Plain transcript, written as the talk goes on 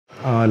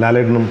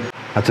ലാലേട്ടനും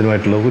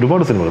അച്ഛനുമായിട്ടുള്ള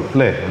ഒരുപാട് സിനിമകൾ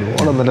അല്ലേ,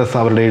 ഒരുപാട് നല്ല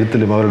അവരുടെ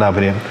എഴുത്തിലും അവരുടെ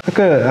അഭിനയം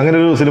ഒക്കെ അങ്ങനെ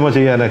ഒരു സിനിമ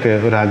ചെയ്യാനൊക്കെ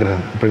ഒരു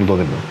ആഗ്രഹം എപ്പോഴും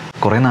തോന്നിയിരുന്നു?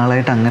 കുറേ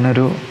നാളായിട്ട് അങ്ങനെ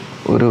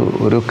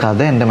ഒരു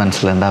കഥ എൻ്റെ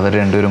മനസ്സിലുണ്ട്, അവർ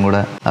രണ്ടുപേരും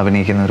കൂടെ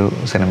അഭിനയിക്കുന്ന ഒരു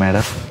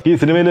സിനിമയുടെ. ഈ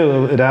സിനിമയിൽ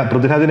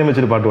പൃഥ്വിരാജിനെ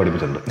വെച്ചൊരു പാട്ട്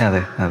പഠിപ്പിച്ചിട്ടുണ്ട്.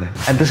 അതെ.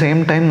 അറ്റ് ദ സെയിം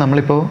ടൈം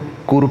നമ്മളിപ്പോൾ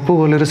കുറുപ്പ്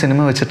പോലൊരു സിനിമ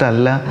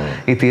വെച്ചിട്ടല്ല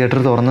ഈ തിയേറ്റർ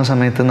തുറന്ന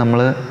സമയത്ത്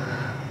നമ്മൾ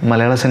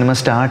മലയാള സിനിമ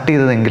സ്റ്റാർട്ട്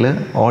ചെയ്തതെങ്കിൽ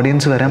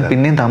ഓഡിയൻസ് വരാൻ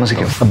പിന്നെയും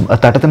താമസിക്കും.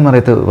 തട്ടത്തിൻ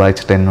മറയത്ത്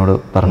വായിച്ചിട്ട് എന്നോട്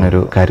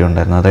പറഞ്ഞൊരു കാര്യം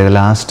ഉണ്ടായിരുന്നു. അതായത്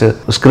ലാസ്റ്റ്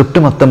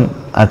സ്ക്രിപ്റ്റ് മൊത്തം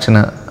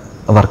അച്ഛന്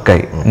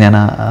വർക്കായി. ഞാൻ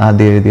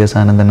ആദ്യം എഴുതിയ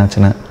സാധനം തന്നെ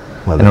അച്ഛന്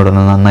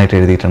എന്നോടൊന്ന് നന്നായിട്ട്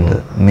എഴുതിയിട്ടുണ്ട്.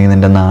 നീ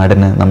നിന്റെ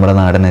നാടിനെ, നമ്മുടെ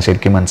നാടിനെ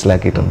ശരിക്കും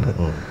മനസ്സിലാക്കിയിട്ടുണ്ട്,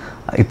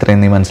 ഇത്രയും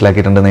നീ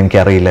മനസ്സിലാക്കിയിട്ടുണ്ടെന്ന്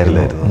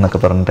എനിക്കറിയില്ലായിരുന്നു എന്നൊക്കെ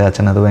പറഞ്ഞിട്ട്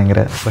അച്ഛൻ അത്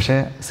ഭയങ്കര. പക്ഷേ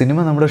സിനിമ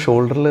നമ്മുടെ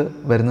ഷോൾഡറിൽ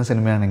വരുന്ന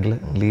സിനിമയാണെങ്കിൽ,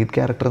 ലീഡ്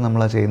ക്യാരക്ടർ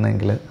നമ്മളാ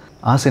ചെയ്യുന്നതെങ്കിൽ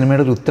ആ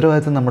സിനിമയുടെ ഒരു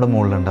ഉത്തരവാദിത്വം നമ്മുടെ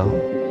മുകളിലുണ്ടാവും.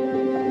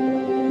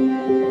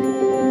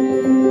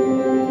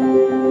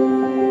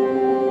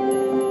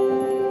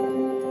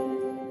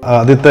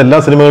 ആദ്യത്തെ എല്ലാ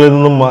സിനിമകളിൽ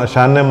നിന്നും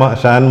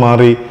ഷാൻ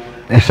മാറി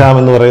ഹിഷാം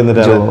എന്ന് പറയുന്ന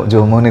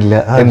ജോമോനില്ല,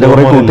 എൻ്റെ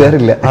കുറേ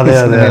കൂട്ടുകാരില്ല. അതെ.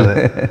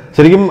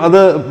 ശരിക്കും അത്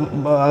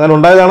അങ്ങനെ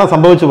ഉണ്ടായതാണോ,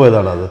 സംഭവിച്ചു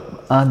പോയതാണോ?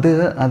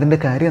 അതിൻ്റെ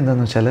കാര്യം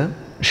എന്താണെന്ന് വെച്ചാൽ,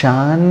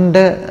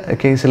 ഷാൻ്റെ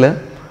കേസിൽ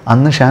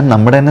അന്ന് ഷാൻ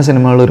നമ്മുടെ തന്നെ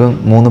സിനിമകൾ ഒരു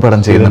 3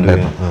 പടം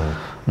ചെയ്യുന്നുണ്ടായിരുന്നു.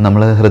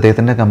 നമ്മൾ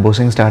ഹൃദയത്തിൻ്റെ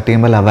കമ്പോസിങ് സ്റ്റാർട്ട്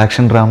ചെയ്യുമ്പോൾ love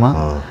action drama,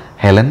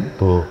 Helen,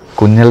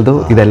 Kunjeldho,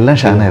 ഇതെല്ലാം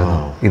ഷാനായിരുന്നു.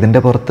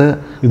 ഇതിൻ്റെ പുറത്ത്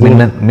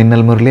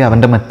മിന്നൽ മുരളി,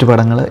 അവൻ്റെ മറ്റു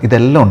പടങ്ങൾ,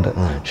 ഇതെല്ലാം ഉണ്ട്.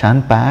 ഷാൻ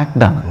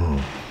പാക്ഡ് ആണ്.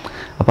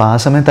 അപ്പോൾ ആ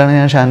സമയത്താണ്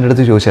ഞാൻ ഷാൻ്റെ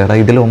അടുത്ത് ചോദിച്ചത്,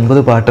 ഇതിൽ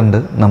 9 പാട്ടുണ്ട്,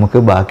 നമുക്ക്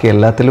ബാക്കി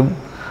എല്ലാത്തിലും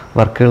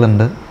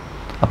വർക്കുകളുണ്ട്,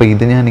 അപ്പോൾ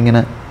ഇത്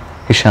ഞാനിങ്ങനെ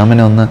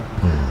ഹിഷാമിനെ ഒന്ന്,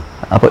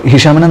 അപ്പോൾ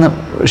ഹിഷാമിനെ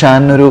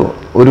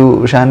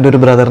ഷാൻ്റെ ഒരു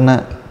ബ്രദറിനെ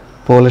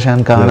പോലെ ഷാൻ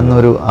കാണുന്ന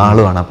ഒരു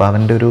ആളുമാണ്. അപ്പോൾ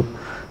അവൻ്റെ ഒരു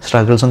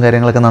സ്ട്രഗിൾസും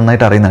കാര്യങ്ങളൊക്കെ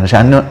നന്നായിട്ട് അറിയുന്നതാണ്.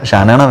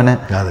 ഷാനാണ് അവനെ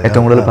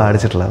ഏറ്റവും കൂടുതൽ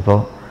പാടിച്ചിട്ടുള്ളത്. അപ്പോൾ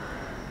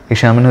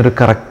ഹിഷാമിന് ഒരു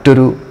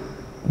കറക്റ്റൊരു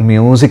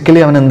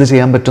മ്യൂസിക്കലി അവൻ എന്ത്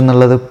ചെയ്യാൻ പറ്റും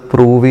എന്നുള്ളത്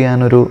പ്രൂവ്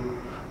ചെയ്യാനൊരു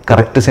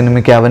കറക്റ്റ്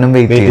സിനിമയ്ക്ക് അവനും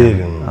വെയിറ്റ്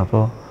ചെയ്യും.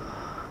 അപ്പോൾ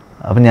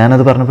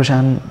ഞാനത് പറഞ്ഞപ്പോൾ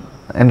ഷാൻ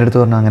എൻ്റെ അടുത്ത്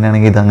പറഞ്ഞു,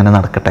 അങ്ങനെയാണെങ്കിൽ ഇതങ്ങനെ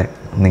നടക്കട്ടെ,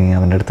 നീ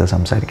അവൻ്റെ അടുത്ത്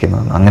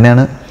സംസാരിക്കുന്നത്.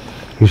 അങ്ങനെയാണ്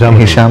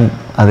ഹിഷാം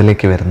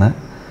അതിലേക്ക് വരുന്നത്.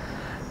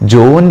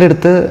 ജോൻ്റെ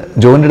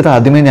അടുത്ത്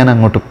ആദ്യമേ ഞാൻ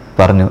അങ്ങോട്ട്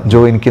പറഞ്ഞു, ജോ,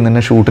 എനിക്ക്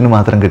നിന്നെ ഷൂട്ടിന്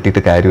മാത്രം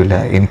കിട്ടിയിട്ട് കാര്യമില്ല,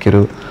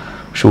 എനിക്കൊരു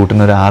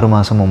ഷൂട്ടിന് ഒരു 6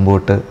 മാസം മുമ്പ്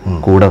തൊട്ട്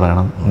കൂടെ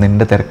വേണം,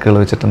 നിൻ്റെ തിരക്കുകൾ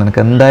വെച്ചിട്ട്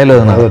നിനക്ക് എന്തായാലും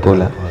അത്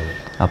നടക്കൂല,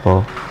 അപ്പോൾ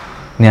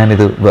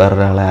ഞാനിത്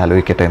വേറൊരാളെ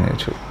ആലോചിക്കട്ടെ എന്ന്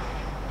ചോദിച്ചു.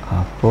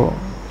 അപ്പോൾ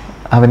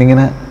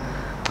അവനിങ്ങനെ,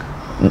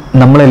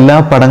 നമ്മളെല്ലാ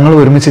പടങ്ങളും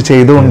ഒരുമിച്ച്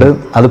ചെയ്തുകൊണ്ട്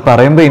അത്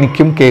പറയുമ്പോൾ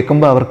എനിക്കും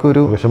കേൾക്കുമ്പോൾ അവർക്കും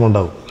ഒരു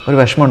വിഷമമുണ്ടാവും.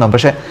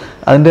 പക്ഷെ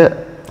അതിൻ്റെ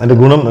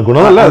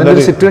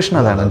സിറ്റുവേഷൻ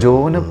അതാണ്.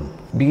 ജോന്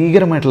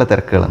ഭീകരമായിട്ടുള്ള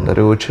തിരക്കുകളുണ്ട്.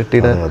 രോഹിത്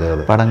ഷെട്ടിയുടെ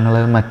പടങ്ങൾ,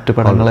 മറ്റു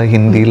പടങ്ങൾ,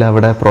 ഹിന്ദിയിൽ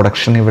അവിടെ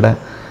പ്രൊഡക്ഷൻ, ഇവിടെ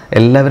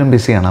എല്ലാവരും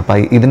ബിസിയാണ്. അപ്പം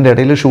ഇതിൻ്റെ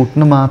ഇടയിൽ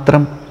ഷൂട്ടിന്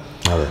മാത്രം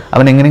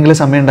അവൻ എങ്ങനെയെങ്കിലും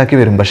സമയം ഉണ്ടാക്കി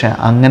വരും. പക്ഷെ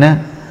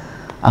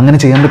അങ്ങനെ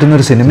ചെയ്യാൻ പറ്റുന്ന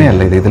ഒരു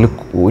സിനിമയല്ല ഇത്. ഇതിൽ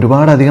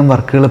ഒരുപാടധികം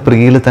വർക്കുകൾ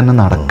പ്രീയിൽ തന്നെ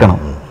നടക്കണം.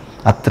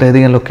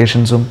 അത്രയധികം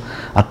ലൊക്കേഷൻസും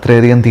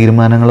അത്രയധികം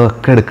തീരുമാനങ്ങളും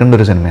ഒക്കെ എടുക്കേണ്ട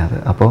ഒരു സിനിമയാണ്.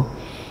 അപ്പോൾ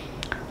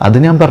അത്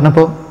ഞാൻ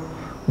പറഞ്ഞപ്പോൾ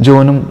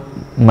ജോനും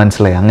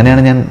മനസ്സിലായി.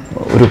 അങ്ങനെയാണ് ഞാൻ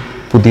ഒരു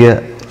പുതിയ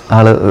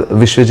ആള്,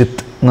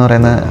 വിശ്വജിത്ത് എന്ന്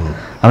പറയുന്ന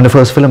അവൻ്റെ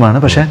ഫസ്റ്റ് ഫിലിമാണ്.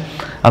 പക്ഷേ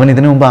അവൻ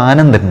ഇതിനു മുമ്പ്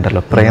ആനന്ദൻ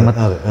ഉണ്ടല്ലോ,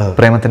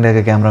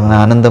 പ്രേമത്തിൻ്റെയൊക്കെ ക്യാമറമാൻ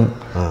ആനന്ദം,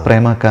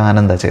 പ്രേമൊക്കെ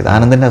ആനന്ദ ചെയ്ത്,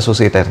 ആനന്ദിൻ്റെ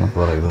അസോസിയേറ്റ് ആയിരുന്നു.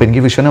 അപ്പോൾ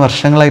എനിക്ക് വിശ്വനെ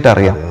വർഷങ്ങളായിട്ട്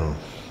അറിയാം.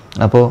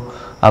 അപ്പോൾ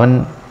അവൻ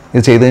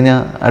ഇത് ചെയ്ത് കഴിഞ്ഞാൽ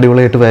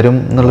അടിപൊളിയായിട്ട് വരും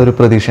എന്നുള്ളൊരു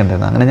പ്രതീക്ഷ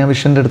ഉണ്ടായിരുന്നു. അങ്ങനെ ഞാൻ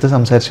വിശ്വൻ്റെ അടുത്ത്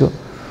സംസാരിച്ചു.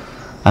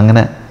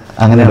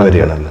 അങ്ങനെയാണ്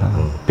വരികയാണ്.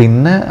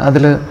 പിന്നെ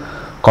അതിൽ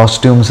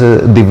കോസ്റ്റ്യൂംസ്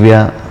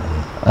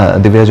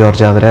ദിവ്യ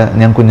ജോർജ്, അവരെ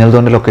ഞാൻ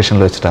കുഞ്ഞൽദോൻ്റെ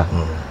ലൊക്കേഷനിൽ വെച്ചിട്ടാണ്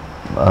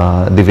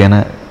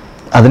ദിവ്യനെ.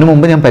 അതിനു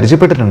മുമ്പ് ഞാൻ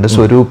പരിചയപ്പെട്ടിട്ടുണ്ട്.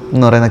 സ്വരൂപ്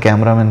എന്ന് പറയുന്ന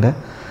ക്യാമറാമാൻ്റെ,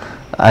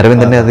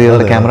 അരവിന്ദൻ്റെ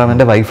അതിലുള്ള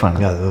ക്യാമറാമാൻ്റെ വൈഫാണ്.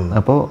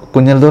 അപ്പോൾ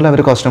കുഞ്ഞൽദോയിൽ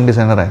അവർ കോസ്റ്റ്യൂം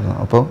ഡിസൈനറായിരുന്നു.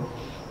 അപ്പോൾ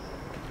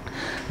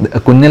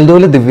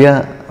കുഞ്ഞൽദോയിൽ ദിവ്യ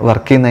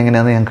വർക്ക് ചെയ്യുന്ന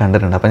എങ്ങനെയാണെന്ന് ഞാൻ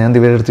കണ്ടിട്ടുണ്ട്. അപ്പോൾ ഞാൻ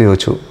ദിവ്യയുടെ അടുത്ത്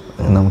ചോദിച്ചു,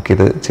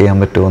 നമുക്കിത് ചെയ്യാൻ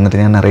പറ്റുമോ? എന്നിട്ട്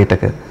ഞാൻ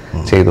നറേറ്റൊക്കെ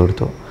ചെയ്തു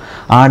കൊടുത്തു.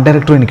 ആർട്ട്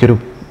ഡയറക്ടറും എനിക്കൊരു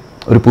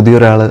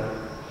പുതിയൊരാൾ,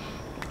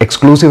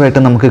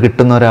 എക്സ്ക്ലൂസീവായിട്ട് നമുക്ക്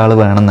കിട്ടുന്ന ഒരാൾ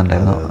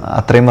വേണമെന്നുണ്ടായിരുന്നു.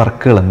 അത്രയും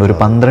വർക്കുകളുണ്ട്, ഒരു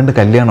 12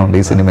 കല്യാണമുണ്ട്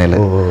ഈ സിനിമയിൽ.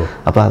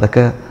 അപ്പോൾ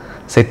അതൊക്കെ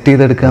സെറ്റ്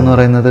ചെയ്തെടുക്കുക എന്ന്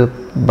പറയുന്നത്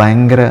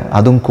ഭയങ്കര,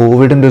 അതും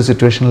കോവിഡിൻ്റെ ഒരു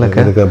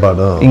സിറ്റുവേഷനിലൊക്കെ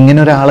ഇങ്ങനെ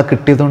ഒരാളെ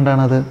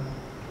കിട്ടിയതുകൊണ്ടാണ് അത്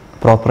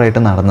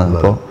പ്രോപ്പറായിട്ട് നടന്നത്.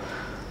 അപ്പോൾ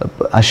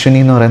അശ്വിനി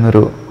എന്ന്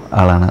പറയുന്നൊരു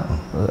ആളാണ്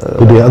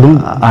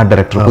ആർട്ട്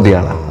ഡയറക്ടർ, പുതിയ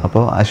ആളാണ്.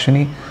 അപ്പോൾ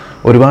അശ്വിനി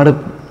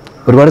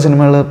ഒരുപാട്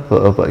സിനിമകൾ,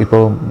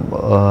 ഇപ്പോൾ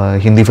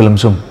ഹിന്ദി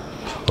ഫിലിംസും,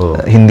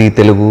 ഹിന്ദി,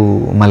 തെലുഗു,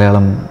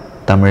 മലയാളം,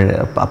 തമിഴ്,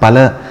 പല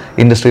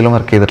ഇൻഡസ്ട്രിയിലും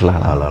വർക്ക് ചെയ്തിട്ടുള്ള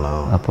ആളാണ്.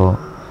 അപ്പോൾ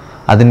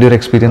അതിൻ്റെ ഒരു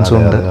എക്സ്പീരിയൻസും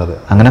ഉണ്ട്.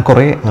 അങ്ങനെ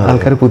കുറേ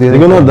ആൾക്കാർ പുതിയ.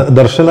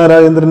 ദർശന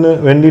രാജേന്ദ്രന്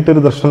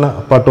വേണ്ടിയിട്ടൊരു ദർശന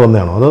പാട്ട്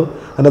വന്നതാണോ, അതോ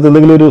അതിനകത്ത്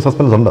എന്തെങ്കിലും ഒരു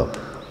സസ്പെൻസ് ഉണ്ടോ?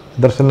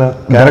 ദർശന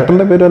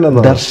ക്യാരക്ടറിന്റെ പേര്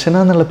ദർശന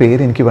എന്നുള്ള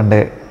പേര് എനിക്ക്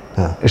പണ്ടേ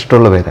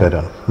ഇഷ്ടമുള്ള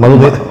പേരാണ്.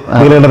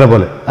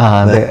 പോലെ.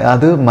 അതെ,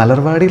 അത്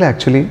മലർവാടിയിൽ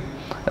ആക്ച്വലി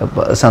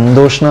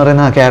സന്തോഷ് എന്ന്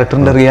പറയുന്ന ആ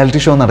ക്യാരക്ടറിന്റെ റിയാലിറ്റി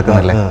ഷോ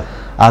നടക്കുന്നില്ലേ,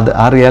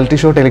 ആ റിയാലിറ്റി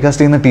ഷോ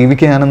ടെലികാസ്റ്റ് ചെയ്യുന്ന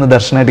ടിവിക്ക് ഞാനൊന്ന്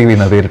ദർശന ടി വി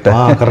എന്നാണ് പേരിട്ട്.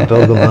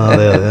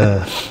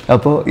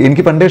 അപ്പോൾ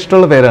എനിക്ക് പണ്ടേ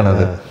ഇഷ്ടമുള്ള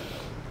പേരാണത്.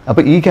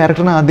 അപ്പോൾ ഈ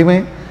ക്യാരക്ടറിന് ആദ്യമേ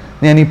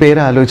ഞാൻ ഈ പേര്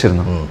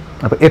ആലോചിച്ചിരുന്നു.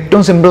 അപ്പോൾ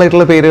ഏറ്റവും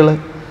സിമ്പിളായിട്ടുള്ള പേരുകൾ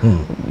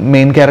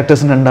മെയിൻ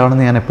ക്യാരക്ടേഴ്സിന്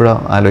ഉണ്ടാവണമെന്ന് ഞാൻ എപ്പോഴും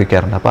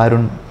ആലോചിക്കാറുണ്ട്. അപ്പോൾ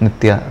അരുൺ,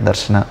 നിത്യ,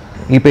 ദർശന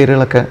ഈ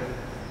പേരുകളൊക്കെ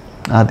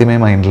ആദ്യമേ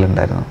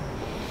മൈൻഡിലുണ്ടായിരുന്നു.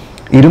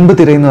 ഇരുമ്പ്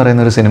തിര എന്ന്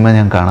പറയുന്ന ഒരു സിനിമ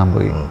ഞാൻ കാണാൻ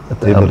പോയി.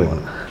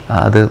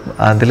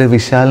 അതിൽ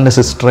വിശാലിൻ്റെ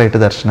സിസ്റ്ററായിട്ട്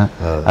ദർശന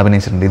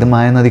അഭിനയിച്ചിട്ടുണ്ട്. ഇത്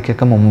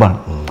മായനദിക്കൊക്കെ മുമ്പാണ്,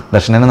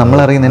 ദർശനനെ നമ്മൾ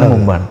അറിയുന്നതിന്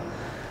മുമ്പാണ്.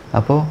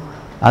 അപ്പോൾ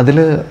അതിൽ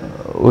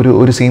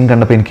ഒരു സീൻ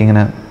കണ്ടപ്പോൾ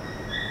എനിക്കിങ്ങനെ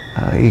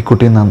ഈ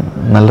കുട്ടി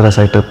നല്ല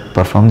രസമായിട്ട്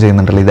പെർഫോം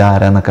ചെയ്യുന്നുണ്ടല്ലോ, ഇത്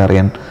ആരാന്നൊക്കെ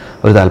അറിയാൻ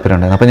ഒരു താല്പര്യം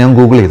ഉണ്ടായിരുന്നു. അപ്പോൾ ഞാൻ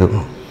ഗൂഗിൾ ചെയ്തു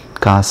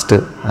കാസ്റ്റ്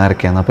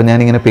ആരൊക്കെയാണ്. അപ്പോൾ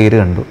ഞാനിങ്ങനെ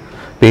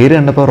പേര്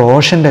കണ്ടപ്പോൾ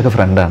റോഷൻ്റെ ഒക്കെ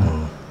ഫ്രണ്ടാണ്.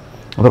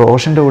 അപ്പോൾ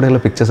റോഷൻ്റെ കൂടെയുള്ള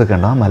പിക്ചേഴ്സൊക്കെ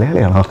ഉണ്ടോ,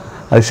 മലയാളിയാണോ,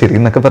 അത് ശരി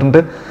എന്നൊക്കെ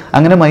പറഞ്ഞിട്ട്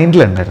അങ്ങനെ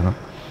മൈൻഡിലുണ്ടായിരുന്നു.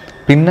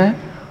 പിന്നെ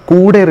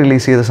കൂടെ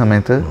റിലീസ് ചെയ്ത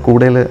സമയത്ത്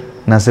കൂടെയിൽ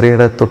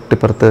നസ്രിയയുടെ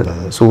തൊട്ടിപ്പുറത്ത്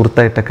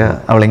സുഹൃത്തായിട്ടൊക്കെ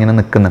അവളിങ്ങനെ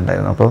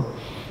നിൽക്കുന്നുണ്ടായിരുന്നു. അപ്പോൾ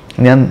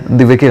ഞാൻ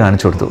ദിവ്യയ്ക്ക്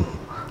കാണിച്ചു കൊടുത്തു.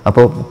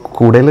 അപ്പോൾ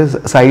കൂടുതൽ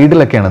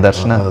സൈഡിലൊക്കെയാണ്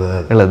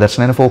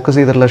ദർശനനെ ഫോക്കസ്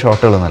ചെയ്തിട്ടുള്ള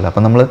ഷോട്ടുകളൊന്നുമല്ല.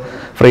 അപ്പോൾ നമ്മൾ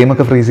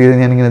ഫ്രെയിമൊക്കെ ഫ്രീസ് ചെയ്ത്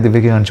ഞാനിങ്ങനെ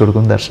ദിവ്യയ്ക്ക് കാണിച്ചു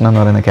കൊടുക്കും, ദർശന എന്ന്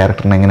പറയുന്ന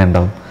ക്യാരക്ടറിന് എങ്ങനെ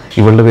ഉണ്ടാവും,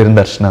 ഇവളുടെ പേരും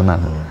ദർശന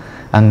എന്നാണ്.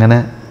 അങ്ങനെ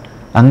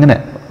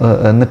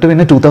എന്നിട്ട്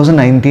പിന്നെ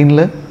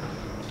 2019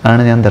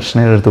 ആണ് ഞാൻ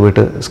ദർശനയുടെ അടുത്ത്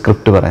പോയിട്ട്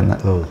സ്ക്രിപ്റ്റ്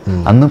പറയുന്നത്.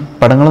 അന്ന്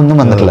പടങ്ങളൊന്നും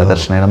വന്നിട്ടില്ല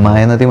ദർശനയുടെ,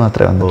 മായനദി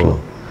മാത്രമേ വന്നിട്ടുള്ളൂ.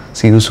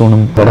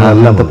 സിയുസൂണും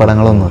അല്ലാത്ത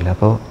പടങ്ങളൊന്നുമില്ല.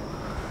 അപ്പോൾ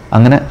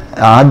അങ്ങനെ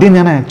ആദ്യം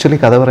ഞാൻ ആക്ച്വലി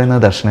കഥ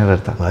പറയുന്നത് ദർശനയുടെ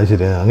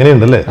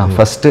അടുത്താണ്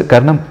ഫസ്റ്റ്.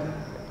 കാരണം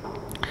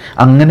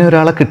അങ്ങനെ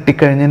ഒരാളെ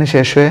കിട്ടിക്കഴിഞ്ഞതിന്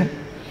ശേഷമേ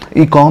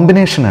ഈ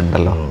കോമ്പിനേഷൻ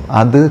ഉണ്ടല്ലോ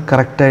അത്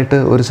കറക്റ്റായിട്ട്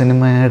ഒരു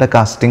സിനിമയുടെ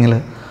കാസ്റ്റിങ്ങിൽ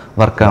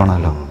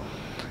വർക്കാവണമല്ലോ.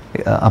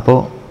 അപ്പോൾ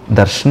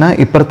ദർശന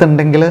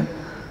ഇപ്പുറത്തുണ്ടെങ്കിൽ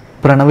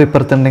പ്രണവ്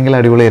ഇപ്പുറത്തുണ്ടെങ്കിൽ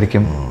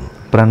അടിപൊളിയായിരിക്കും,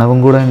 പ്രണവും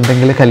കൂടെ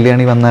ഉണ്ടെങ്കിൽ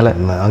കല്യാണി വന്നാൽ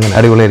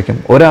അടിപൊളിയായിരിക്കും.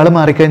 ഒരാൾ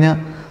മാറിക്കഴിഞ്ഞാൽ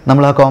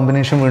നമ്മൾ ആ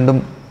കോമ്പിനേഷൻ വീണ്ടും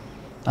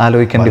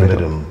ആലോചിക്കേണ്ടി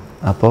വരും.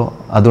 അപ്പോൾ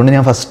അതുകൊണ്ട്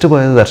ഞാൻ ഫസ്റ്റ്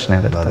പോയത്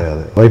ദർശനയുടെ.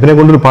 വൈഫിനെ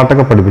കൊണ്ടൊരു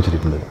പാട്ടൊക്കെ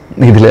പഠിപ്പിച്ചിട്ടുണ്ട്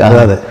ഇതിൽ.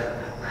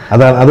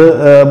 അതാണ് അത്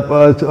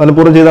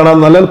മനഃപൂർവ്വം ചെയ്താണ്.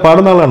 നല്ല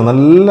പാടുന്ന ആളാണ്,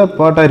 നല്ല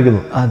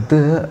പാട്ടായിരിക്കുന്നു. അത്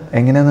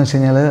എങ്ങനെയാന്ന് വെച്ച്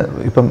കഴിഞ്ഞാൽ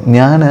ഇപ്പം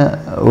ഞാൻ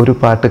ഒരു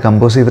പാട്ട്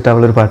കമ്പോസ് ചെയ്തിട്ട്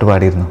അവളൊരു പാട്ട്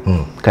പാടിയിരുന്നു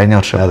കഴിഞ്ഞ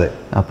വർഷം.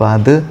 അപ്പോൾ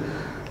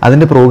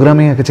അതിൻ്റെ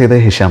പ്രോഗ്രാമിംഗ് ഒക്കെ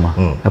ചെയ്തത്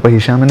ഹിഷാമാണ്. അപ്പോൾ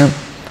ഹിഷാമിന്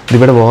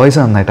ഇവിടെ വോയിസ്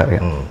നന്നായിട്ട്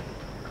അറിയാം.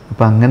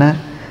 അപ്പം അങ്ങനെ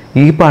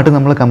ഈ പാട്ട്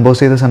നമ്മൾ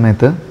കമ്പോസ് ചെയ്ത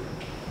സമയത്ത്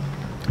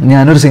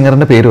ഞാനൊരു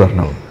സിംഗറിൻ്റെ പേര്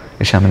പറഞ്ഞു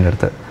ഹിഷാമിൻ്റെ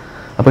അടുത്ത്.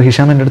 അപ്പോൾ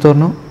ഹിഷാമിൻ്റെ അടുത്ത്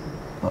പറഞ്ഞു,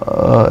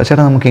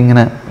 ചേട്ടാ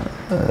നമുക്കിങ്ങനെ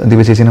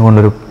ദിവ്യ ചേച്ചീനെ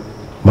കൊണ്ടൊരു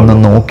ഒന്ന്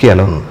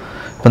നോക്കിയാലോ.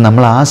 ഇപ്പം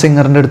നമ്മൾ ആ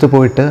സിംഗറിൻ്റെ അടുത്ത്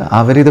പോയിട്ട്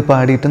അവരിത്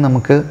പാടിയിട്ട്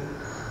നമുക്ക്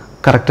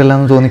കറക്റ്റ് അല്ല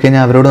എന്ന്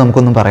തോന്നിക്കഴിഞ്ഞാൽ അവരോട്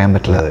നമുക്കൊന്നും പറയാൻ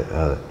പറ്റില്ല.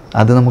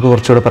 അത് നമുക്ക്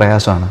കുറച്ചുകൂടെ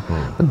പ്രയാസമാണ്.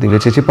 ദിവ്യ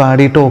ചേച്ചി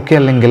പാടിയിട്ട് ഓക്കെ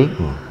അല്ലെങ്കിൽ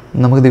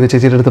നമുക്ക് ദിവ്യ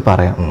ചേച്ചിയുടെ അടുത്ത്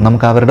പറയാം,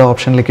 നമുക്ക് അവരുടെ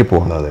ഓപ്ഷനിലേക്ക്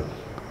പോകാം.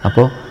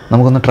 അപ്പോൾ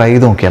നമുക്കൊന്ന് ട്രൈ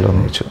ചെയ്ത് നോക്കിയാലോ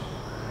എന്ന് ചോദിച്ചു.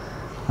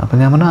 അപ്പം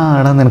ഞാൻ പറഞ്ഞു,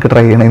 ആടാ നിനക്ക്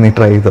ട്രൈ ചെയ്യണേ, നീ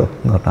ട്രൈ ചെയ്തോ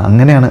എന്ന് പറഞ്ഞു.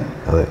 അങ്ങനെയാണ്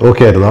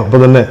ഓക്കെ ആയിരുന്നു. അപ്പോൾ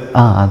തന്നെ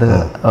അത്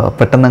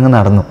പെട്ടെന്ന് അങ്ങ്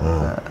നടന്നു.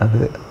 അത്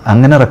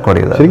അങ്ങനെ റെക്കോർഡ്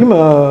ചെയ്തത്. ശരിക്കും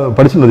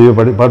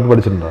പഠിച്ചിട്ടുണ്ടോ, പാട്ട്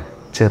പഠിച്ചിട്ടുണ്ടോ?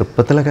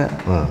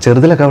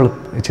 ചെറുതിലൊക്കെ അവൾ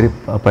ഇച്ചിരി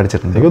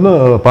പഠിച്ചിട്ടുണ്ട്. എനിക്കൊന്ന്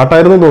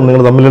പാട്ടായിരുന്നു തോന്നുന്നു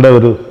നിങ്ങൾ തമ്മിലുള്ള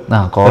ഒരു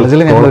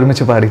കോളേജിൽ ഞങ്ങൾ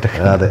ഒരുമിച്ച് പാടിയിട്ട്.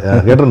 അതെ,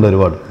 കേട്ടിട്ടുണ്ട്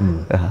ഒരുപാട്.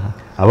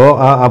 അപ്പോൾ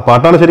ആ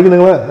പാട്ടാണ് ശരിക്കും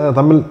നിങ്ങളെ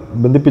തമ്മിൽ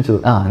ബന്ധിപ്പിച്ചത്?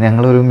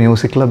 ഞങ്ങളൊരു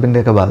മ്യൂസിക് ക്ലബിൻ്റെ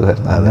ഒക്കെ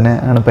ഭാഗമായിരുന്നു.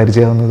 അങ്ങനെയാണ്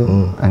പരിചയമാവുന്നതും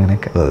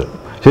അങ്ങനെയൊക്കെ.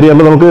 ശരി.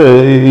 അപ്പോൾ നമുക്ക്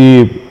ഈ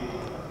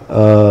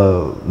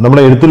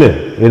നമ്മുടെ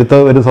എഴുത്ത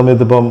വരുന്ന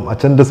സമയത്ത് ഇപ്പം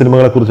അച്ഛൻ്റെ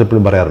സിനിമകളെ കുറിച്ച്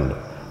എപ്പോഴും പറയാറുണ്ട്.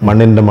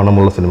 മണ്ണിൻ്റെ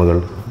മണമുള്ള സിനിമകൾ,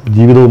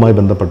 ജീവിതവുമായി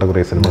ബന്ധപ്പെട്ട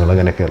കുറേ സിനിമകൾ,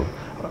 അങ്ങനെയൊക്കെയാണ്.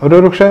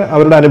 പക്ഷേ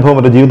അവരുടെ അനുഭവം,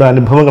 അവരുടെ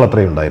ജീവിതാനുഭവങ്ങൾ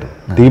അത്രയും ഉണ്ടായിരുന്നു,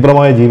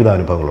 തീവ്രമായ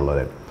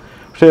ജീവിതാനുഭവങ്ങളുള്ളവരായിരുന്നു.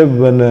 പക്ഷേ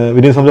പിന്നെ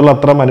വിനീത് സംബന്ധിച്ചുള്ള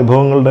അത്തരം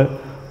അനുഭവങ്ങളുടെ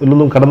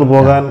ഇതിലൊന്നും കടന്നു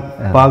പോകാൻ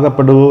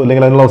പാകപ്പെടുകയോ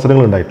അല്ലെങ്കിൽ അതിനുള്ള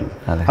അവസരങ്ങൾ ഉണ്ടായിട്ടില്ല.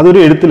 അതൊരു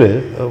എഴുത്തിൽ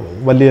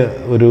വലിയ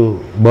ഒരു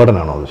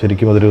ബേർഡനാണോ? അത്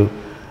ശരിക്കും അതൊരു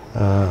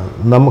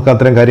നമുക്ക്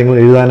അത്തരം കാര്യങ്ങൾ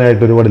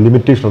എഴുതാനായിട്ട് ഒരുപാട്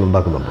ലിമിറ്റേഷൻ അത്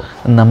ഉണ്ടാക്കുന്നുണ്ടോ?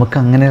 നമുക്ക്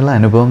അങ്ങനെയുള്ള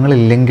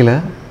അനുഭവങ്ങളില്ലെങ്കിൽ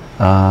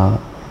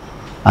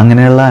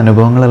അങ്ങനെയുള്ള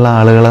അനുഭവങ്ങളുള്ള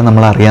ആളുകളെ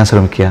നമ്മൾ അറിയാൻ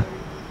ശ്രമിക്കുക,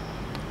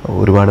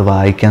 ഒരുപാട്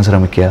വായിക്കാൻ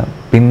ശ്രമിക്കുക.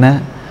 പിന്നെ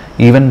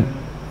ഈവൻ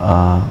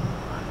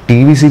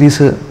TV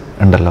സീരീസ്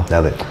ഉണ്ടല്ലോ,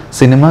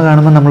 സിനിമ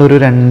കാണുമ്പോൾ നമ്മളൊരു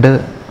 2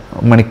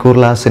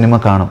 മണിക്കൂറിൽ ആ സിനിമ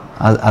കാണും.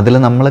 അതിൽ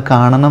നമ്മൾ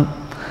കാണണം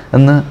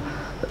എന്ന്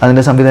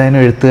അതിൻ്റെ സംവിധായകനും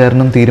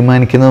എഴുത്തുകാരനും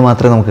തീരുമാനിക്കുന്നത്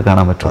മാത്രമേ നമുക്ക്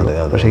കാണാൻ പറ്റുള്ളൂ.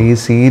 പക്ഷേ ഈ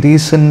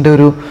സീരീസിൻ്റെ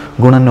ഒരു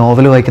ഗുണം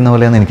നോവൽ വായിക്കുന്ന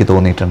പോലെയാണെന്ന് എനിക്ക്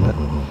തോന്നിയിട്ടുണ്ട്.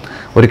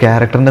 ഒരു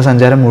ക്യാരക്ടറിൻ്റെ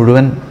സഞ്ചാരം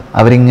മുഴുവൻ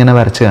അവരിങ്ങനെ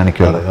വരച്ച്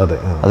കാണിക്കുമല്ലോ,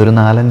 അതൊരു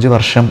 4-5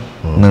 വർഷം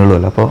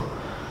നീളുമല്ലോ. അപ്പോൾ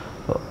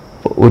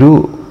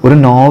ഒരു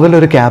നോവൽ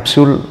ഒരു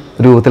ക്യാപ്സ്യൂൾ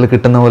രൂപത്തിൽ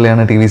കിട്ടുന്ന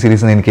പോലെയാണ് TV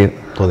സീരീസ് എന്ന് എനിക്ക്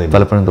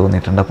പലപ്പോഴും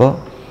തോന്നിയിട്ടുണ്ട്. അപ്പോൾ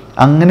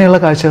അങ്ങനെയുള്ള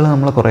കാഴ്ചകൾ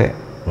നമ്മളെ കുറേ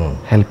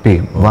ഹെൽപ്പ്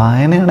ചെയ്യും.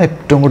 വായനയാണ്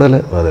ഏറ്റവും കൂടുതൽ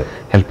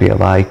ഹെൽപ്പ് ചെയ്യുക.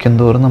 വായിക്കും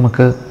തോറും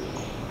നമുക്ക്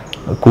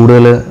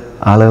കൂടുതൽ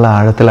ആളുകളെ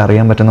ആഴത്തിൽ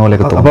അറിയാൻ പറ്റുന്ന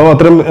പോലെയൊക്കെ തോന്നും. അപ്പോൾ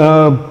അത്തരം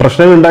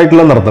പ്രശ്നങ്ങൾ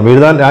ഉണ്ടായിട്ടില്ല എന്നർത്ഥം,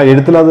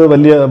 എഴുത്തിൽ അത്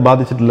വലിയ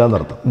ബാധിച്ചിട്ടില്ല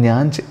എന്നർത്ഥം.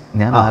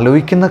 ഞാൻ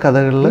ആലോചിക്കുന്ന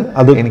കഥകളിൽ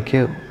അത് എനിക്ക്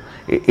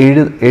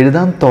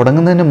എഴുതാൻ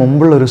തുടങ്ങുന്നതിന്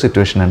മുമ്പുള്ളൊരു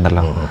സിറ്റുവേഷൻ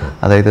ഉണ്ടല്ലോ,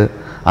 അതായത്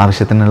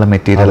ആവശ്യത്തിനുള്ള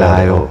മെറ്റീരിയൽ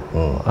ആയോ,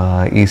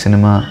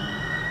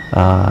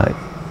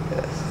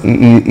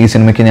 ഈ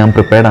സിനിമയ്ക്ക് ഞാൻ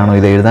പ്രിപ്പയർഡ് ആണോ,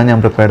 ഇത് എഴുതാൻ ഞാൻ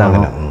പ്രിപ്പയർഡ്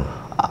ആണോ,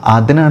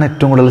 അതിനാണ്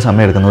ഏറ്റവും കൂടുതൽ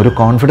സമയം എടുക്കുന്നത്. ഒരു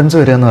കോൺഫിഡൻസ്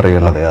വരിക എന്ന്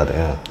പറയുമല്ലോ.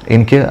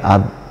 എനിക്ക്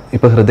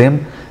ഇപ്പോൾ ഹൃദയം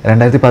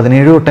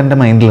 2017 തൊട്ട് എൻ്റെ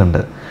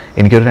മൈൻഡിലുണ്ട്.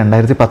 എനിക്കൊരു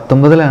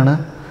 2019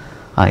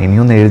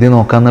 ഇനിയൊന്ന് എഴുതി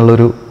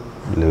നോക്കാമെന്നുള്ളൊരു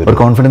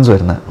കോൺഫിഡൻസ്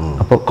വരുന്നത്.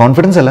 അപ്പോൾ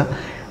കോൺഫിഡൻസ് അല്ല,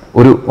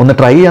 ഒന്ന്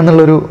ട്രൈ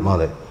ചെയ്യാന്നുള്ളൊരു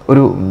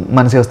ഒരു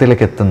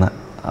മാനസികാവസ്ഥയിലേക്ക് എത്തുന്നത്.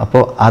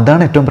 അപ്പോൾ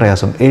അതാണ് ഏറ്റവും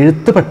പ്രയാസം.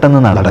 എഴുത്ത് പെട്ടെന്ന്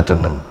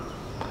നടന്നിട്ടുണ്ട്.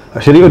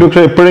 ശരി. ഒരു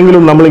പക്ഷേ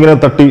എപ്പോഴെങ്കിലും നമ്മളിങ്ങനെ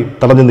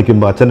തടഞ്ഞു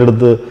നിൽക്കുമ്പോൾ അച്ഛൻ്റെ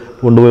അടുത്ത്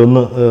കൊണ്ടുപോയി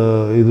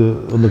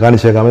ഒന്ന്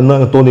കാണിച്ചേക്കാം എന്ന്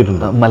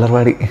തോന്നിയിട്ടുണ്ട്?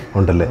 മലർവാടി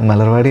ഉണ്ടല്ലേ?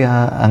 മലർവാടി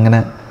അങ്ങനെ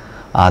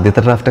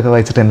ആദ്യത്തെ ഡ്രാഫ്റ്റൊക്കെ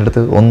വായിച്ചിട്ട് എൻ്റെ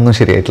അടുത്ത് ഒന്നും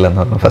ശരിയായിട്ടില്ല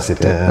എന്ന് പറഞ്ഞു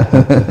ഫസ്റ്റ്.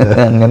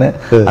 അങ്ങനെ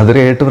അതൊരു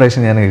 7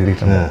 പ്രാവശ്യം ഞാൻ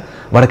എഴുതിയിട്ടുണ്ട്.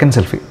 വടക്കൻ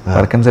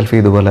സെൽഫി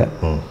ഇതുപോലെ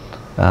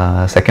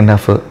സെക്കൻഡ്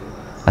ഹാഫ്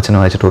അച്ഛനെ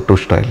വായിച്ചിട്ട് ഒട്ടും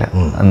ഇഷ്ടമായില്ല.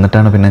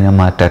 എന്നിട്ടാണ് പിന്നെ ഞാൻ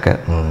മാറ്റാക്കെ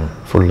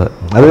ഫുള്ള്.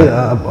 അത്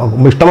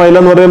ഇഷ്ടമായില്ല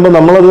എന്ന് പറയുമ്പോൾ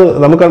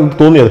നമുക്ക്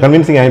തോന്നിയത്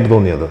കൺവിൻസിങ് ആയിട്ട്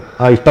തോന്നിയത്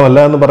ആ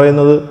ഇഷ്ടമല്ല എന്ന്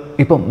പറയുന്നത്.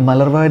 ഇപ്പം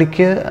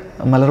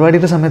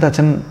മലർവാടിയുടെ സമയത്ത്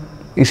അച്ഛൻ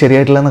ഈ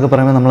ശരിയായിട്ടില്ല എന്നൊക്കെ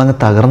പറയുമ്പോൾ നമ്മളങ്ങ്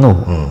തകർന്നു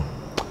പോകും.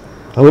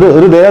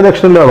 ഒരു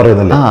ദയാദക്ഷിണ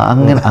പറയുന്നല്ലേ?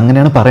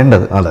 അങ്ങനെയാണ്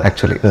പറയേണ്ടത്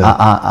ആക്ച്വലി.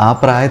 ആ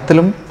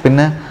പ്രായത്തിലും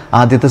പിന്നെ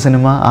ആദ്യത്തെ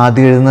സിനിമ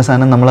ആദ്യം എഴുതുന്ന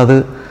സാധനം നമ്മളത്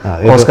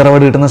ഓസ്കർ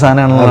അവാർഡ് കിട്ടുന്ന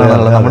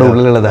സാധനമാണെന്നുള്ളതാണ് നമ്മുടെ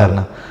ഉള്ളിലുള്ള ധാരണ.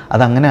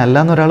 അതങ്ങനെ അല്ല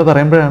എന്നൊരാൾ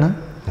പറയുമ്പോഴാണ്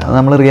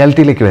നമ്മൾ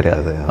റിയാലിറ്റിയിലേക്ക് വരിക.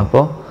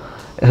 അപ്പോൾ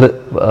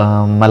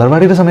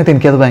മലർവാടിയുടെ സമയത്ത്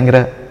എനിക്കത് ഭയങ്കര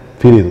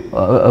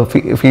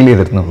ഫീൽ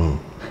ചെയ്തിരുന്നു.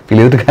 ഫീൽ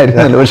ചെയ്തിട്ട്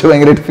കാര്യമല്ല, പക്ഷെ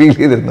ഭയങ്കരമായിട്ട് ഫീൽ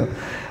ചെയ്തിരുന്നു.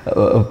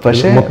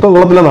 പക്ഷേ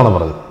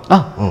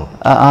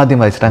ആദ്യം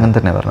വായിച്ചിട്ട് അങ്ങനെ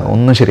തന്നെ പറഞ്ഞു,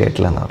 ഒന്നും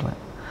ശരിയായിട്ടില്ല എന്ന് പറഞ്ഞു.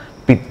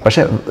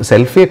 പക്ഷെ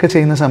സെൽഫിയൊക്കെ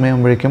ചെയ്യുന്ന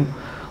സമയമാകുമ്പോഴേക്കും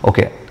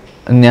ഓക്കെ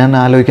ഞാൻ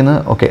ആലോചിക്കുന്നത്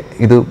ഓക്കെ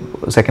ഇത്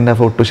സെക്കൻഡ്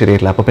ഹാഫ് ഒട്ടും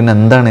ശരിയായിട്ടില്ല, അപ്പോൾ പിന്നെ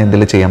എന്താണ്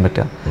ഇതിൽ ചെയ്യാൻ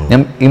പറ്റുക?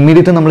 ഞാൻ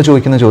ഇമ്മീഡിയറ്റ് നമ്മൾ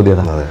ചോദിക്കുന്ന ചോദ്യം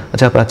അതാണ്,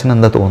 അച്ഛാ അപ്പോൾ അച്ഛൻ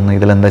എന്താ തോന്നുന്നത്,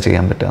 ഇതിലെന്താ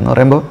ചെയ്യാൻ പറ്റുക എന്ന്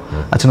പറയുമ്പോൾ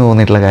അച്ഛന്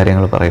തോന്നിയിട്ടുള്ള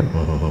കാര്യങ്ങൾ പറയും.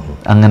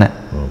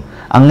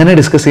 അങ്ങനെ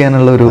ഡിസ്കസ്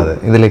ചെയ്യാനുള്ള ഒരു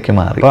ഇതിലേക്ക്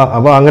മാറി.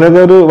 അപ്പോൾ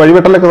അങ്ങനെയൊക്കെ ഒരു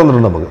വഴിവെട്ടലൊക്കെ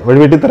തന്നിട്ടുണ്ട്, നമുക്ക്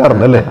വഴിവെട്ടി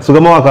തരാറുണ്ട് അല്ലേ,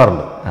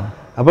 സുഗമമാക്കാറുണ്ട്.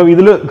 അപ്പം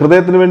ഇതിൽ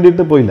ഹൃദയത്തിന്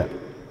വേണ്ടിയിട്ട് പോയില്ല?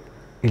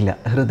 ഇല്ല,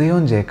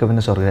 ഹൃദയവും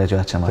ജേക്കബിൻ്റെ സ്വർഗരാജ്യം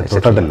അച്ഛൻ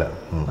വായിച്ചിട്ടില്ല.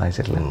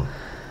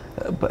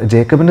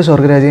 ജേക്കബിൻ്റെ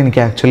സ്വർഗരാജ്യം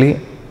എനിക്ക് ആക്ച്വലി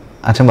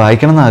അച്ഛൻ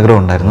വായിക്കണം എന്ന് ആഗ്രഹം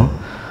ഉണ്ടായിരുന്നു.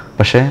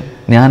 പക്ഷേ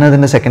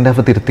ഞാനതിൻ്റെ സെക്കൻഡ്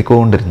ഹാഫ്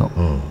തിരുത്തിക്കൊണ്ടിരുന്നു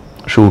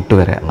ഷൂട്ട്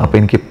വരെ, അപ്പോൾ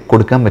എനിക്ക്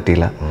കൊടുക്കാൻ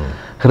പറ്റിയില്ല.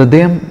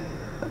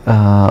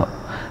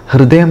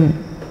 ഹൃദയം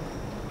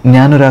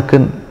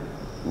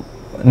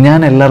ഞാൻ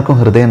എല്ലാവർക്കും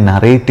ഹൃദയം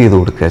നറേറ്റ് ചെയ്ത്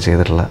കൊടുക്കുക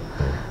ചെയ്തിട്ടുള്ള.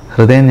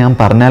 ഹൃദയം ഞാൻ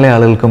പറഞ്ഞാലേ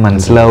ആളുകൾക്ക്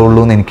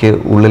മനസ്സിലാവുള്ളൂ എന്ന് എനിക്ക്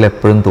ഉള്ളിൽ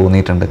എപ്പോഴും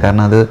തോന്നിയിട്ടുണ്ട്.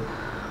 കാരണം അത്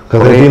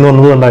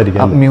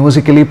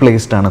മ്യൂസിക്കലി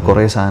പ്ലേസ്ഡ് ആണ്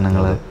കുറേ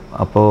സാധനങ്ങൾ.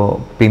 അപ്പോൾ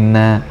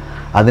പിന്നെ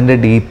അതിൻ്റെ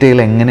ഡീറ്റെയിൽ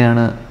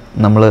എങ്ങനെയാണ്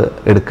നമ്മൾ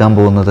എടുക്കാൻ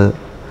പോകുന്നത്,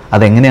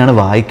 അതെങ്ങനെയാണ്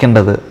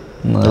വായിക്കേണ്ടത്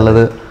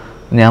എന്നുള്ളത്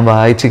ഞാൻ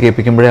വായിച്ച്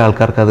കേൾപ്പിക്കുമ്പോഴേ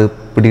ആൾക്കാർക്ക് അത്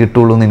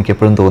പിടികിട്ടുള്ളൂ എന്ന് എനിക്ക്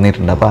എപ്പോഴും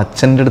തോന്നിയിട്ടുണ്ട്. അപ്പോൾ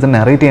അച്ഛൻ്റെ അടുത്ത്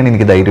നറേറ്റ് ചെയ്യാൻ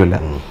എനിക്ക് ധൈര്യമില്ല.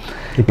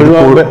 ഇപ്പോഴും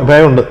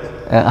ഉണ്ട്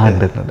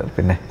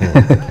പിന്നെ.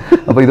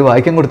 അപ്പോൾ ഇത്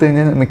വായിക്കാൻ കൊടുത്തു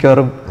കഴിഞ്ഞാൽ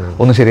മിക്കവാറും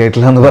ഒന്നും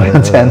ശരിയായിട്ടില്ല എന്ന് പറയാൻ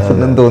ചാൻസ്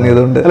ഉണ്ടെന്ന്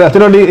തോന്നിയതുകൊണ്ട്.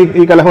 അച്ഛനോട്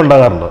ഈ കലഹം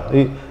ഉണ്ടാകാറുണ്ടോ?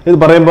 ഇത്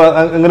പറയുമ്പോൾ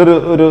അങ്ങനെ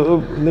ഒരു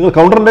നിങ്ങൾ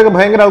കൗണ്ടറിന്റെ ഒക്കെ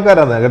ഭയങ്കര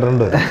ആൾക്കാരാണ്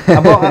കേട്ടിട്ടുണ്ട്.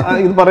 അപ്പോൾ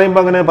ഇത്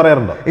പറയുമ്പോൾ അങ്ങനെ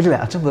പറയാറുണ്ടോ? ഇല്ല,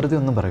 അച്ഛൻ വെറുതെ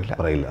ഒന്നും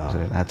പറയില്ല.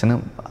 അച്ഛന്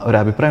ഒരു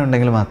അഭിപ്രായം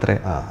ഉണ്ടെങ്കിൽ മാത്രമേ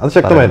അത്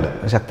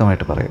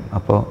ശക്തമായിട്ട് പറയും.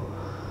 അപ്പോൾ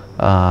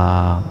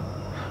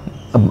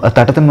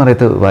തട്ടത്തിൻ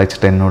മറയത്ത്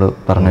വായിച്ചിട്ട് എന്നോട്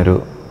പറഞ്ഞൊരു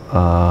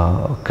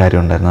കാര്യം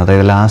ഉണ്ടായിരുന്നു.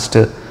 അതായത്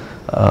ലാസ്റ്റ്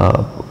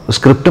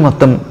സ്ക്രിപ്റ്റ്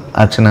മൊത്തം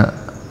അച്ഛന്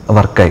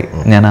വർക്കായി.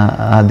 ഞാൻ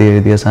ആദ്യം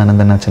എഴുതിയ സാധനം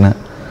തന്നെ അച്ഛന്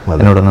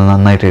എന്നോടൊന്ന്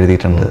നന്നായിട്ട്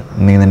എഴുതിയിട്ടുണ്ട്.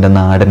 നീ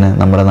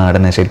നമ്മുടെ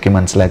നാടിനെ ശരിക്കും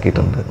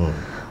മനസ്സിലാക്കിയിട്ടുണ്ട്,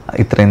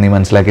 ഇത്രയും നീ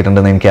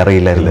മനസ്സിലാക്കിയിട്ടുണ്ടെന്ന്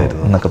എനിക്കറിയില്ലായിരുന്നു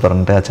എന്നൊക്കെ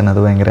പറഞ്ഞിട്ട് അച്ഛൻ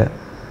അത്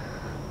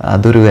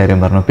അതൊരു കാര്യം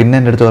പറഞ്ഞു. പിന്നെ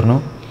എൻ്റെ അടുത്ത് പറഞ്ഞു,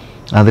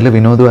 അതിൽ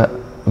വിനോദ്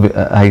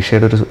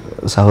ഐഷയുടെ ഒരു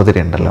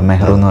സഹോദരി ഉണ്ടല്ലോ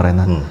മെഹ്റു എന്ന്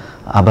പറയുന്ന,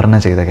 അപർണ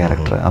ചെയ്ത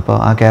ക്യാരക്ടർ. അപ്പോൾ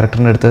ആ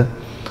ക്യാരക്ടറിൻ്റെ അടുത്ത്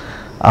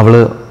അവൾ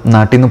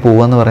നാട്ടിൽ നിന്ന്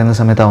പോവാന്ന് പറയുന്ന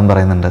സമയത്ത് അവൻ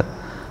പറയുന്നുണ്ട്,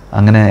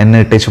 അങ്ങനെ എന്നെ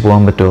ഇട്ടേച്ച്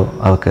പോകാൻ പറ്റുമോ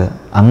അവൾക്ക്,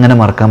 അങ്ങനെ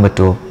മറക്കാൻ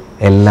പറ്റുമോ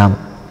എല്ലാം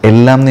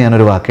എന്ന്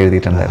ഞാനൊരു വാക്ക്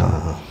എഴുതിയിട്ടുണ്ടായിരുന്നു.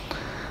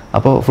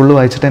 അപ്പോൾ ഫുള്ള്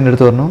വായിച്ചിട്ട് എൻ്റെ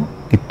അടുത്ത് പറഞ്ഞു,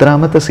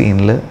 ഇത്രാമത്തെ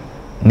സീനിൽ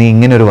നീ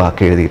ഇങ്ങനെ ഒരു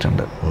വാക്ക്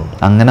എഴുതിയിട്ടുണ്ട്,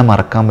 അങ്ങനെ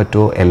മറക്കാൻ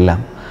പറ്റുമോ എല്ലാം,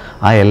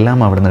 ആ എല്ലാം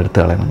അവിടെ നിന്ന് എടുത്ത്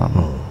കളയണം എന്ന്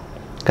പറഞ്ഞു.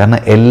 കാരണം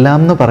എല്ലാം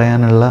എന്ന്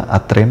പറയാനുള്ള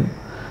അത്രയും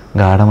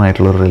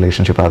ഗാഢമായിട്ടുള്ളൊരു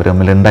റിലേഷൻഷിപ്പ് അവർ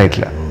തമ്മിൽ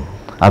ഉണ്ടായിട്ടില്ല.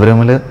 അവർ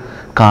തമ്മിൽ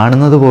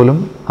കാണുന്നത് പോലും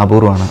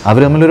അപൂർവമാണ്.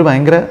 അവർ തമ്മിലൊരു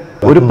ഭയങ്കര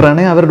ഒരു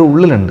പ്രണയം അവരുടെ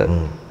ഉള്ളിലുണ്ട്.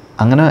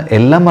 അങ്ങനെ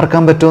എല്ലാം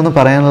മറക്കാൻ പറ്റുമെന്ന്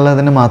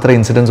പറയാനുള്ളതിന് മാത്രം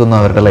ഇൻസിഡൻസ് ഒന്നും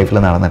അവരുടെ ലൈഫിൽ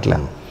നടന്നിട്ടില്ല.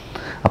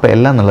 അപ്പോൾ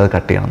എല്ലാം എന്നുള്ളത്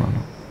കട്ട് ചെയ്യണമെന്ന്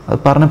പറഞ്ഞു. അത്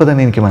പറഞ്ഞപ്പോൾ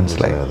തന്നെ എനിക്ക്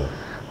മനസ്സിലായി.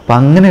 അപ്പം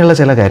അങ്ങനെയുള്ള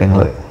ചില കാര്യങ്ങൾ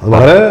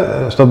വളരെ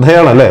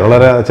ശ്രദ്ധയാണല്ലേ,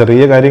 വളരെ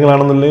ചെറിയ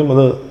കാര്യങ്ങളാണെന്നുണ്ടെങ്കിലും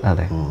അത്.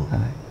 അതെ,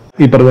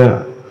 ഈ പറഞ്ഞ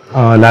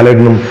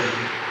ലാലേട്ടനും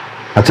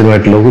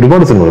അച്ഛനുമായിട്ടുള്ള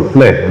ഒരുപാട് സിനിമകൾ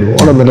അല്ലേ,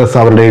 ഒരുപാട് നല്ല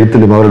അവരുടെ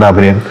എഴുത്തിലും അവരുടെ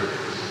അഭിനയം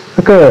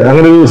ഒക്കെ,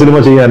 അങ്ങനെ ഒരു സിനിമ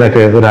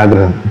ചെയ്യാനൊക്കെ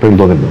ഒരാഗ്രഹം ഇപ്പോഴും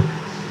തോന്നുന്നു.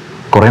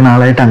 കുറേ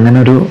നാളായിട്ട് അങ്ങനെ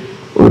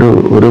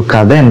ഒരു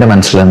കഥ എൻ്റെ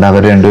മനസ്സിലുണ്ട്,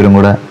 അവർ രണ്ടുപേരും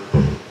കൂടെ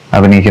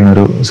അഭിനയിക്കുന്ന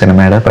ഒരു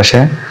സിനിമയുടെ. പക്ഷേ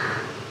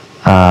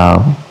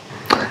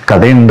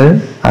കഥയുണ്ട്,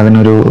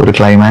 അതിനൊരു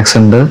ക്ലൈമാക്സ്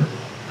ഉണ്ട്.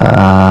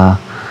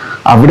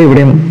 അവിടെ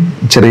ഇവിടെയും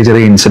ചെറിയ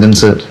ചെറിയ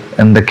ഇൻസിഡൻസ്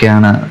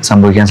എന്തൊക്കെയാണ്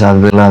സംഭവിക്കാൻ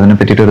സാധ്യതയുള്ളത് അതിനെ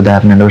പറ്റിയിട്ടൊരു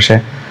ധാരണയുണ്ട്. പക്ഷെ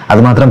അത്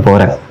മാത്രം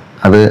പോരാ.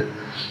 അത്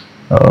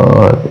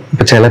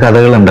ഇപ്പൊ ചില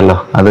കഥകളുണ്ടല്ലോ,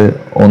 അത്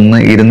ഒന്ന്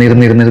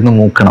ഇരുന്നിരുന്ന്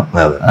മൂക്കണം.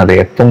 അത്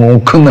എപ്പോ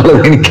മൂക്കും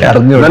എന്നുള്ളത് എനിക്ക്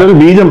അറിഞ്ഞു.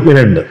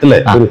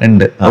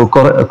 ഉണ്ട്.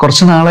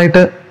 കുറച്ച്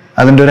നാളായിട്ട്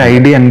അതിന്റെ ഒരു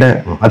ഐഡിയ എൻ്റെ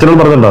അച്ഛനോട്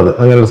പറഞ്ഞിട്ടുണ്ടോ അത്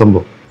അങ്ങനെ ഒരു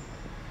സംഭവം?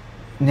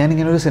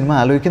 ഞാനിങ്ങനെ ഒരു സിനിമ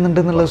ആലോചിക്കുന്നുണ്ട്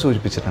എന്നുള്ളത്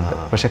സൂചിപ്പിച്ചിട്ടുണ്ട്.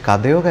 പക്ഷെ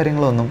കഥയോ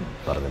കാര്യങ്ങളോ ഒന്നും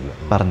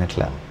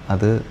പറഞ്ഞിട്ടില്ല.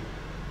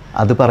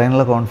 അത്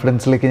പറയാനുള്ള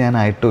കോൺഫിഡൻസിലേക്ക് ഞാൻ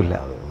ആയിട്ടുമില്ല.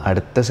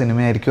 അടുത്ത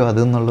സിനിമയായിരിക്കും അത്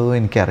എന്നുള്ളതും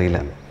എനിക്കറിയില്ല.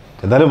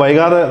 എന്തായാലും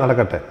വൈകാതെ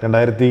നടക്കട്ടെ,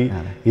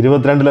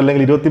 2022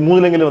 അല്ലെങ്കിൽ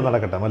 2023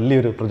 നടക്കട്ടെ,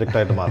 വലിയൊരു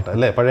പ്രൊജക്റ്റായിട്ട് മാറട്ടെ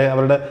അല്ലേ?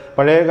 അവരുടെ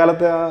പഴയ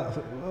കാലത്തെ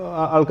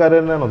ആൾക്കാർ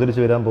തന്നെയാണോ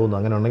തിരിച്ചു വരാൻ പോകുന്നത്?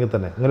 അങ്ങനെ ഉണ്ടെങ്കിൽ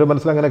തന്നെ അങ്ങനെ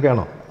മനസ്സിൽ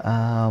അങ്ങനെയൊക്കെയാണോ?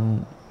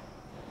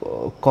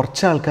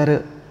 കുറച്ച് ആൾക്കാർ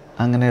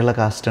അങ്ങനെയുള്ള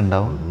കാസ്റ്റ്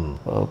ഉണ്ടാവും,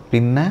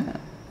 പിന്നെ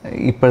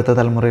ഇപ്പോഴത്തെ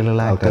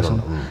തലമുറയിലുള്ള ആക്ടേഴ്സും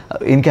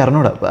എനിക്ക്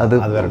അറിഞ്ഞൂടാ, അത്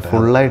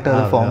ഫുള്ളായിട്ട്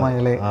അത് ഫോം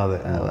ആയാലേ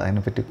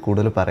അതിനെപ്പറ്റി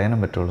കൂടുതൽ പറയാനും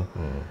പറ്റുള്ളൂ.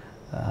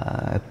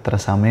 എത്ര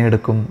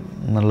സമയമെടുക്കും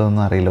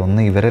എന്നുള്ളതൊന്നും അറിയില്ല.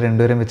 ഒന്ന് ഇവരെ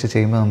രണ്ടുപേരും വെച്ച്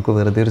ചെയ്യുമ്പോൾ നമുക്ക്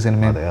വെറുതെ ഒരു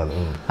സിനിമ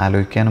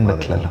ആലോചിക്കാനും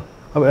പറ്റില്ലല്ലോ.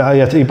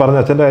 ഈ പറഞ്ഞ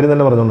അച്ഛൻ്റെ കാര്യം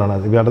തന്നെ പറഞ്ഞുകൊണ്ടാണ്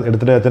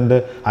എടുത്തിട്ട് അച്ഛൻ്റെ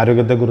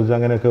ആരോഗ്യത്തെക്കുറിച്ച്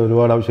അങ്ങനെയൊക്കെ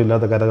ഒരുപാട്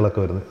ആവശ്യമില്ലാത്ത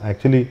കഥകളൊക്കെ വരുന്നത്.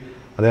 ആക്ച്വലി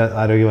അത്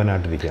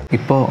ആരോഗ്യവാനായിട്ടിരിക്കുകയാണ്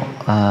ഇപ്പോൾ.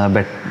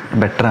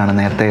 ബെറ്ററാണ്,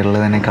 നേരത്തെ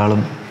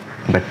ഉള്ളതിനേക്കാളും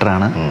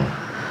ബെറ്ററാണ്.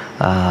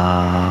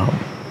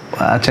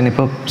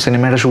 അച്ഛനിപ്പോൾ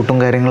സിനിമയുടെ ഷൂട്ടും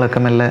കാര്യങ്ങളൊക്കെ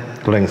മെല്ലെ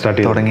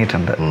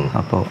തുടങ്ങിയിട്ടുണ്ട്.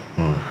 അപ്പോൾ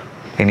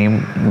ഇനിയും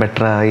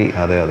ബെറ്ററായി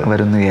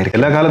വരുന്നു വിചാരിക്കും.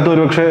 എല്ലാ കാലത്തും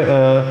ഒരുപക്ഷെ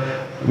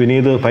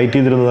വിനീത് ഫൈറ്റ്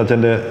ചെയ്തിരുന്നത്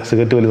അച്ഛൻ്റെ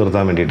സിഗരറ്റ് വലി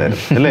നിർത്താൻ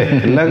വേണ്ടിയിട്ടായിരുന്നു അല്ലേ?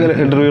 എല്ലാ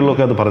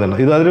ഇൻ്റർവ്യൂകളിലൊക്കെ അത്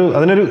പറഞ്ഞിട്ടുണ്ട്. ഇത്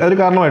അതിനൊരു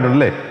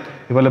കാരണമായിട്ടുണ്ടല്ലേ?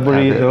 പലപ്പോഴും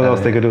ഈ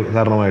രോഗാവസ്ഥയ്ക്കൊരു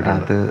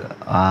കാരണമായിട്ടുണ്ട്. അത്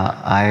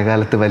ആയ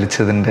കാലത്ത്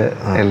വലിച്ചതിൻ്റെ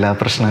എല്ലാ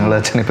പ്രശ്നങ്ങളും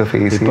അച്ഛനിപ്പോൾ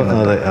ഫേസ് ചെയ്യുന്നു.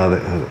 അതെ അതെ,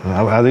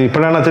 അത്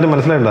ഇപ്പോഴാണ് അച്ഛന്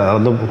മനസ്സിലായിട്ടുണ്ട്.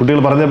 അത്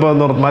കുട്ടികൾ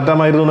പറഞ്ഞപ്പോൾ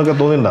മാറ്റാമായിരുന്നു എന്നൊക്കെ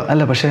തോന്നിയിട്ടുണ്ടോ?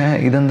 അല്ല, പക്ഷേ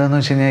ഇതെന്താണെന്ന്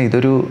വെച്ച്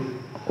കഴിഞ്ഞാൽ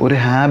ഒരു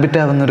ഹാബിറ്റ്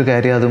ആവുന്ന ഒരു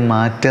കാര്യം, അത്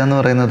മാറ്റുക എന്ന്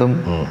പറയുന്നതും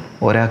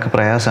ഒരാൾക്ക്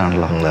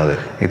പ്രയാസമാണല്ലോ.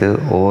 ഇത്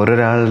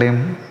ഓരോരാളുടെയും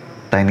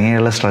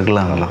തനിയെയുള്ള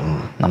സ്ട്രഗിളാണല്ലോ,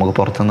 നമുക്ക്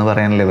പുറത്തുനിന്ന്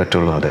പറയാനല്ലേ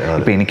പറ്റുള്ളൂ.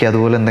 ഇപ്പം എനിക്ക്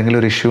അതുപോലെ എന്തെങ്കിലും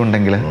ഒരു ഇഷ്യൂ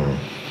ഉണ്ടെങ്കിൽ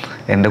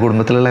എൻ്റെ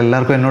കുടുംബത്തിലുള്ള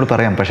എല്ലാവർക്കും എന്നോട്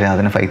പറയാം, പക്ഷേ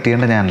അതിനെ ഫൈറ്റ്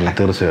ചെയ്യേണ്ട ഞാനല്ല.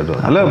 തീർച്ചയായിട്ടും.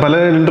 അല്ല, പല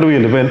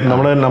ഇൻ്റർവ്യൂവിൽ ഇപ്പം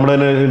നമ്മുടെ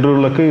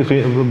ഇൻ്റർവ്യൂവിലൊക്കെ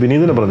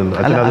വിനീതിനെ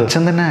പറഞ്ഞിട്ടുണ്ട്. അല്ല,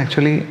 അച്ഛൻ തന്നെ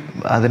ആക്ച്വലി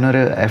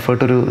അതിനൊരു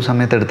എഫേർട്ട് ഒരു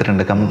സമയത്ത്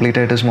എടുത്തിട്ടുണ്ട്. കംപ്ലീറ്റ്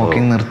ആയിട്ട്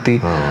സ്മോക്കിംഗ് നിർത്തി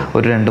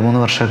ഒരു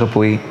 2-3 വർഷമൊക്കെ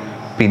പോയി.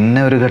 പിന്നെ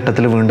ഒരു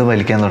ഘട്ടത്തിൽ വീണ്ടും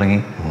വലിക്കാൻ തുടങ്ങി,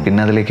 പിന്നെ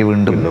അതിലേക്ക്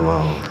വീണ്ടും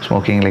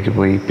സ്മോക്കിങ്ങിലേക്ക്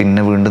പോയി,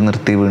 പിന്നെ വീണ്ടും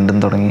നിർത്തി, വീണ്ടും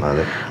തുടങ്ങി.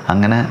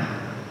 അങ്ങനെ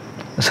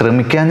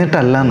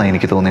ശ്രമിക്കാഞ്ഞിട്ടല്ല എന്നാണ്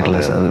എനിക്ക്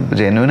തോന്നിയിട്ടുള്ളത്.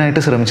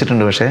 ജെന്യൂനായിട്ട്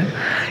ശ്രമിച്ചിട്ടുണ്ട്. പക്ഷേ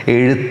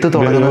എഴുത്ത്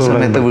തുടങ്ങുന്ന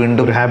സമയത്ത്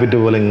വീണ്ടും ഹാബിറ്റ്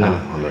പോലെ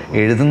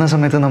എഴുതുന്ന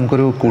സമയത്ത്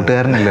നമുക്കൊരു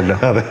കൂട്ടുകാരനില്ലല്ലോ,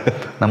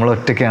 നമ്മൾ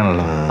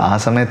ഒറ്റയ്ക്കാണല്ലോ. ആ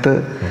സമയത്ത്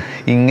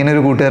ഇങ്ങനെ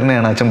ഒരു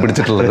കൂട്ടുകാരനെയാണ് അച്ഛൻ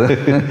പിടിച്ചിട്ടുള്ളത്.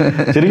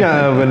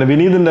 ശരിക്കും പിന്നെ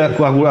വിനീതിൻ്റെ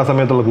ആ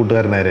സമയത്തുള്ള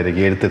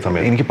കൂട്ടുകാരനായിരിക്കും എഴുത്ത്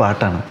സമയത്ത്? എനിക്ക്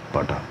പാട്ടാണ്.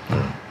 പാട്ട്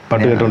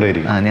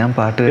കേട്ടോണ്ടേയിരിക്കും. ഞാൻ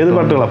പാട്ട്. ഏത്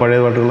പാട്ടുകളാണ്? പഴയ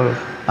പാട്ടുകൾ?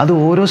 അത്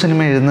ഓരോ സിനിമ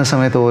എഴുതുന്ന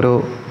സമയത്ത്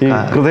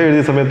ഹൃദയം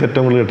എഴുതിയ സമയത്ത്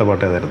ഏറ്റവും കൂടുതൽ കേട്ട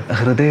പാട്ട് ഏതായിരുന്നു?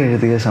 ഹൃദയം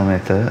എഴുതിയ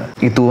സമയത്ത്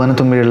ഈ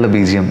തൂവാനത്തുമ്പിയുള്ള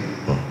BGM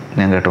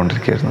ഞാൻ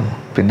കേട്ടോണ്ടിരിക്കുകയായിരുന്നു.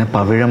 പിന്നെ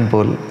പവിഴം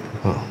പോൽ,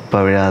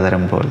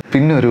 പവിഴാതരം പോൽ,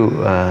 പിന്നെ ഒരു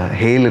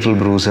ഹേ ലിറ്റിൽ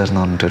ബ്രൂസർ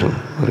എന്ന് പറഞ്ഞിട്ടൊരു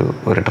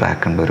ഒരു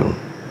ട്രാക്ക് ഉണ്ട്, ഒരു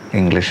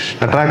ഇംഗ്ലീഷ്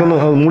ട്രാക്ക്. ഒന്ന്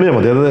മൂളിയാൽ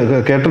മതി, അത്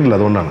കേട്ടിട്ടില്ല,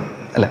 അതുകൊണ്ടാണ്.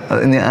 അല്ല,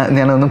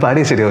 ഞാനൊന്നും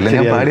പാടിയ ശരിയാവില്ല,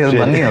 ഞാൻ പാടിയത്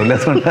ഭംഗിയാവില്ല,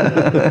 അതുകൊണ്ടാണ്.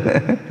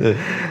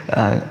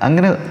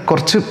 അങ്ങനെ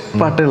കുറച്ച്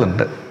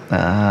പാട്ടുകളുണ്ട്.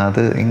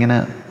 അത് ഇങ്ങനെ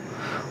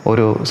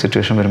ഓരോ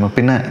സിറ്റുവേഷൻ വരുമ്പോൾ.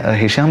 പിന്നെ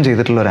ഹിഷാം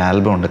ചെയ്തിട്ടുള്ള ഒരു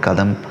ആൽബം ഉണ്ട്,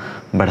 കഥം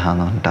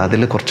ബഡാന്ന് പറഞ്ഞിട്ട്.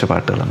 അതിൽ കുറച്ച്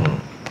പാട്ടുകളുണ്ട്,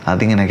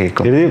 അതിങ്ങനെ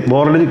കേൾക്കും.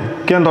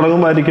 ബോറടിക്കാൻ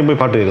തുടങ്ങുമ്പോഴായിരിക്കും പോയി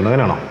പാട്ട് കേൾക്കുന്നത്,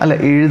 അങ്ങനെയാണോ? അല്ല,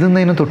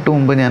 എഴുതുന്നതിന് തൊട്ട്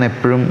മുമ്പ് ഞാൻ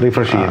എപ്പോഴും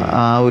റിഫ്രഷ് ചെയ്യും.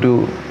 ആ ഒരു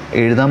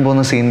എഴുതാൻ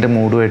പോകുന്ന സീനിൻ്റെ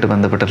മൂഡുമായിട്ട്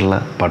ബന്ധപ്പെട്ടിട്ടുള്ള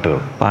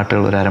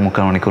പാട്ടുകൾ ഒരു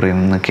 1/4 മണിക്കൂർ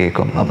നിന്ന്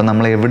കേൾക്കും. അപ്പം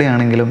നമ്മൾ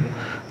എവിടെയാണെങ്കിലും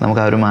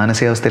നമുക്ക് ആ ഒരു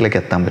മാനസികാവസ്ഥയിലേക്ക്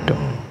എത്താൻ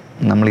പറ്റും.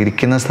 നമ്മൾ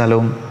ഇരിക്കുന്ന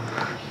സ്ഥലവും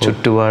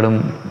ചുറ്റുപാടും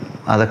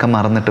അതൊക്കെ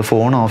മറന്നിട്ട്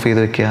ഫോൺ ഓഫ്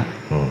ചെയ്ത് വെക്കുക,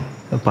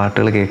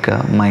 പാട്ടുകൾ കേൾക്കുക,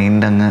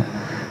 മൈൻഡ് അങ്ങ്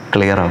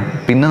ക്ലിയർ ആവും.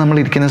 പിന്നെ നമ്മൾ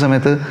ഇരിക്കുന്ന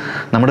സമയത്ത്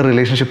നമ്മുടെ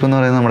റിലേഷൻഷിപ്പ് എന്ന്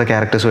പറയുന്നത് നമ്മുടെ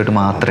ക്യാരക്ടേഴ്സുമായിട്ട്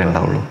മാത്രമേ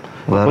ഉണ്ടാവുള്ളൂ.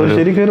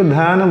 ശരിക്കും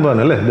ധ്യാനം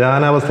പോലെ അല്ലേ?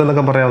 ധ്യാനാവസ്ഥ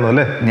എന്നൊക്കെ പറയാവുന്ന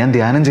അല്ലേ? ഞാൻ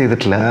ധ്യാനം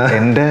ചെയ്തിട്ടില്ല.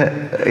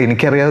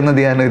 എനിക്കറിയാവുന്ന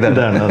ധ്യാനം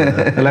ഇതാണ്.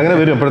 അങ്ങനെ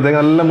വരും, അപ്പോഴത്തേക്ക്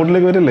നല്ല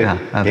മുട്ടിലേക്ക് വരില്ലേ?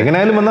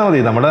 എങ്ങനെയായാലും വന്നാൽ മതി,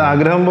 നമ്മുടെ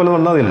ആഗ്രഹം പോലെ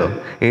വന്നാൽ മതിയല്ലോ.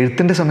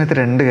 എഴുത്തിൻ്റെ സമയത്ത്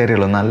 2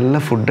 കാര്യമുള്ളൂ, നല്ല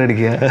ഫുഡ്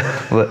അടിക്കുക,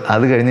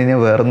 അത് കഴിഞ്ഞ്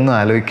കഴിഞ്ഞാൽ വേറൊന്നും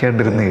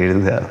ആലോചിക്കാണ്ടിരുന്ന്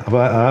എഴുതുക.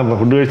 അപ്പോൾ ആ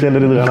ഫുഡ് കഴിച്ചതിൻ്റെ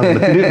ഒരു ഇത്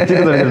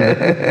കാണാൻ.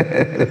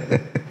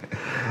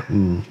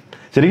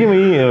 ശരിക്കും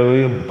ഈ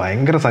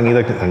ഭയങ്കര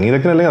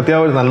സംഗീതജ്ഞനല്ലെങ്കിൽ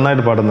അത്യാവശ്യം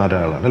നന്നായിട്ട് പാടുന്ന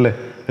ഒരാളാണ് അല്ലേ?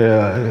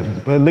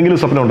 എന്തെങ്കിലും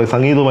സ്വപ്നമുണ്ടോ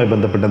സംഗീതവുമായി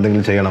ബന്ധപ്പെട്ട്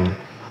എന്തെങ്കിലും ചെയ്യണം,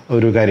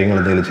 ഒരു കാര്യങ്ങൾ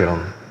എന്തെങ്കിലും ചെയ്യണം?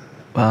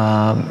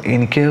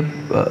 എനിക്ക്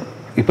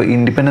ഇപ്പോൾ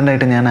ഇൻഡിപെൻഡൻ്റ്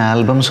ആയിട്ട് ഞാൻ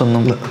ആൽബംസ്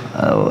ഒന്നും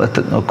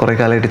കുറേ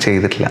കാലമായിട്ട്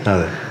ചെയ്തിട്ടില്ല.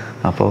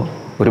 അപ്പോൾ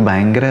ഒരു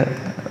ഭയങ്കര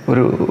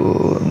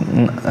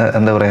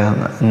എന്താ പറയുക,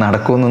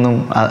 നടക്കുമെന്നൊന്നും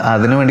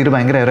അതിനു വേണ്ടിയിട്ട്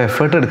ഭയങ്കര ഒരു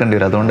എഫേർട്ട് എടുക്കേണ്ടി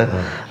വരും. അതുകൊണ്ട്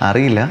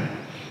അറിയില്ല.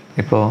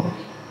 ഇപ്പോൾ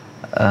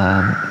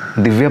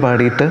ദിവ്യ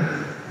പാടിയിട്ട്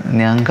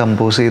ഞാൻ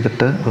കമ്പോസ്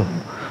ചെയ്തിട്ട്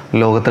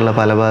ലോകത്തുള്ള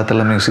പല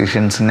ഭാഗത്തുള്ള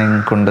മ്യൂസീഷ്യൻസിനെയും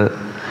കൊണ്ട്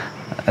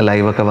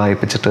ലൈവൊക്കെ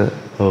വായിപ്പിച്ചിട്ട്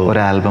ഒരു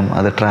ആൽബം,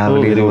 അത് ട്രാവൽ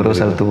ചെയ്ത് ഓരോ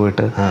സ്ഥലത്ത്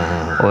പോയിട്ട്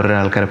ഓരോ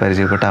ആൾക്കാരെ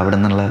പരിചയപ്പെട്ട് അവിടെ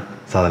നിന്നുള്ള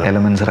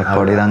എലമെന്റ്സ്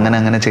റെക്കോർഡ് ചെയ്ത്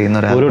അങ്ങനെ ചെയ്യുന്ന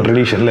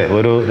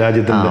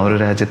ഒരു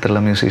രാജ്യത്തുള്ള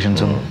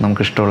മ്യൂസീഷ്യൻസും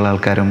നമുക്ക് ഇഷ്ടമുള്ള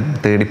ആൾക്കാരും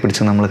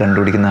തേടിപ്പിടിച്ച് നമ്മൾ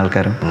കണ്ടുപിടിക്കുന്ന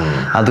ആൾക്കാരും.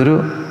 അതൊരു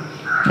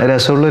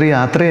രസമുള്ളൊരു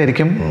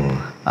യാത്രയായിരിക്കും.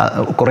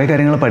 കുറേ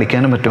കാര്യങ്ങൾ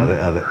പഠിക്കാനും പറ്റും.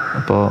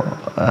 അപ്പോൾ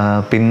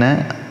പിന്നെ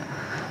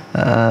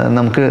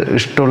നമുക്ക്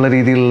ഇഷ്ടമുള്ള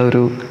രീതിയിലുള്ള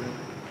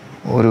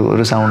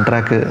ഒരു സൗണ്ട്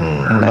ട്രാക്ക്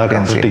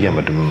ഉണ്ടാക്കാൻ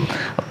പറ്റും.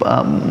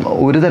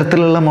 ഒരു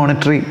തരത്തിലുള്ള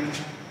മോണിറ്ററി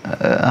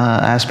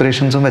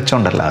ആസ്പിറേഷൻസും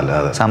വെച്ചോണ്ടല്ല,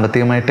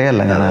 സാമ്പത്തികമായിട്ടേ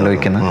അല്ല ഞാൻ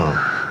ആലോചിക്കുന്നത്.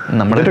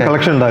 നമ്മുടെ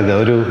കളക്ഷൻ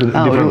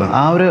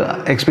ആ ഒരു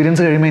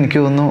എക്സ്പീരിയൻസ് കഴിയുമ്പോൾ എനിക്ക്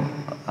തോന്നുന്നു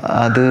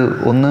അത്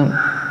ഒന്ന്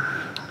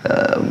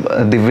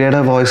ദിവ്യയുടെ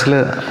വോയിസിൽ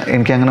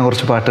എനിക്ക് അങ്ങനെ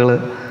കുറച്ച് പാട്ടുകൾ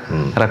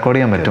റെക്കോർഡ്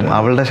ചെയ്യാൻ പറ്റും.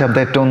 അവളുടെ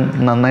ശബ്ദം ഏറ്റവും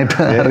നന്നായിട്ട്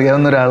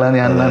അറിയാവുന്ന ഒരാളാണ്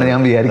ഞാനെന്നാണ്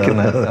ഞാൻ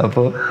വിചാരിക്കുന്നത്.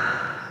 അപ്പോൾ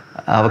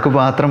അവൾക്ക്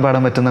മാത്രം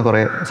പാടാൻ പറ്റുന്ന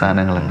കുറേ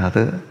സാധനങ്ങളുണ്ട്.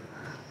 അത്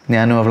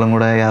ഞാനും അവളും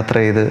കൂടെ യാത്ര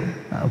ചെയ്ത്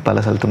പല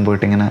സ്ഥലത്തും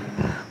പോയിട്ട് ഇങ്ങനെ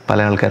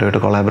പല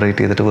ആൾക്കാരുമായിട്ട്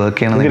കൊളാബറേറ്റ് ചെയ്തിട്ട് വർക്ക്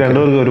ചെയ്യണം.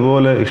 രണ്ടുപേർക്ക്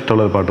ഒരുപോലെ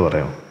ഇഷ്ടമുള്ള ഒരു പാട്ട്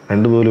പറയാം,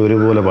 രണ്ടുപോലും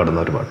ഒരുപോലെ പാടുന്ന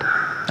ഒരു പാട്ട്.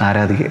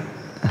 ആരാധിക.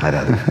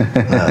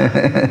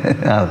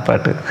 ആ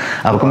പാട്ട്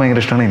അവർക്ക് ഭയങ്കര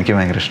ഇഷ്ടമാണ്, എനിക്ക്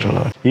ഭയങ്കര ഇഷ്ടമുള്ള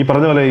പാട്ട്. ഈ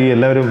പറഞ്ഞ പോലെ ഈ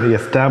എല്ലാവരും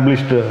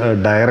എസ്റ്റാബ്ലിഷ്ഡ്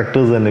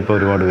ഡയറക്ടേഴ്സ് തന്നെ ഇപ്പോൾ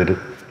ഒരുപാട് പേര്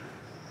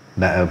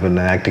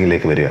പിന്നെ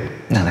ആക്ടിങ്ങിലേക്ക് വരികയാണ്.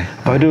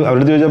 അപ്പോൾ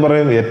അവരോട് ചോദിച്ചാൽ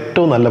പറയും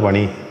ഏറ്റവും നല്ല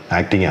പണി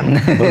ആക്ടിങ് ആണ്,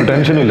 ഒരു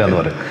ടെൻഷനും ഇല്ല എന്ന്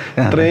പറയും.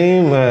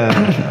 ഇത്രയും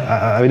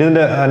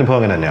വിനീതിൻ്റെ അനുഭവം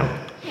അങ്ങനെ തന്നെയാണ്.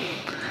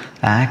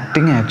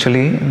 ആക്ടിങ്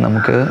ആക്ച്വലി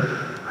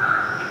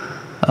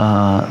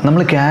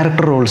നമ്മൾ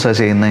ക്യാരക്ടർ റോൾസാണ്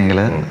ചെയ്യുന്നതെങ്കിൽ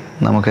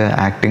നമുക്ക്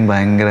ആക്ടിങ്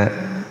ഭയങ്കര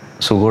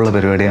സുഖമുള്ള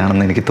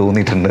പരിപാടിയാണെന്ന് എനിക്ക്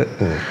തോന്നിയിട്ടുണ്ട്.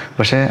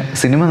 പക്ഷേ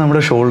സിനിമ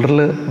നമ്മുടെ ഷോൾഡറിൽ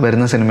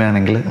വരുന്ന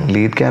സിനിമയാണെങ്കിൽ,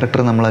 ലീഡ്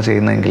ക്യാരക്ടർ നമ്മളാണ്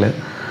ചെയ്യുന്നതെങ്കിൽ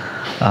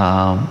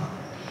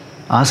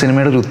ആ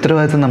സിനിമയുടെ ഒരു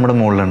ഉത്തരവാദിത്വം നമ്മുടെ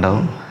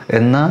മുകളിലുണ്ടാവും.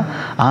 എന്നാൽ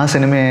ആ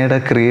സിനിമയുടെ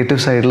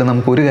ക്രിയേറ്റീവ് സൈഡിൽ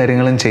നമുക്ക് ഒരു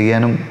കാര്യങ്ങളും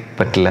ചെയ്യാനും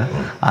പറ്റില്ല.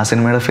 ആ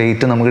സിനിമയുടെ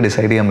ഫേറ്റ് നമുക്ക്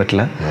ഡിസൈഡ് ചെയ്യാൻ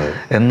പറ്റില്ല.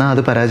 എന്നാൽ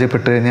അത്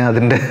പരാജയപ്പെട്ട് കഴിഞ്ഞാൽ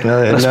അതിൻ്റെ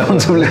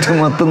റെസ്പോൺസിബിലിറ്റി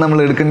മൊത്തം നമ്മൾ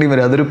എടുക്കേണ്ടി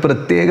വരും. അതൊരു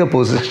പ്രത്യേക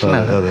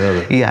പൊസിഷനാണ്.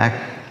 ഈ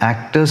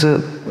ആക്ടേഴ്സ്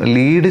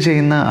ലീഡ്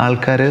ചെയ്യുന്ന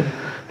ആൾക്കാർ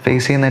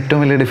ഫേസ് ചെയ്യുന്ന ഏറ്റവും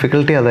വലിയ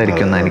ഡിഫിക്കൽട്ടി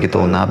അതായിരിക്കും എന്നാണ് എനിക്ക്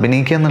തോന്നുന്നത്.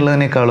 അഭിനയിക്കുക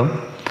എന്നുള്ളതിനേക്കാളും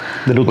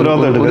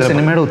ഒരു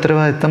സിനിമയുടെ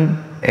ഉത്തരവാദിത്തം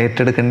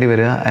ഏറ്റെടുക്കേണ്ടി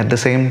വരിക. അറ്റ് ദ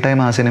സെയിം ടൈം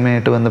ആ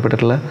സിനിമയായിട്ട്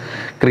ബന്ധപ്പെട്ടിട്ടുള്ള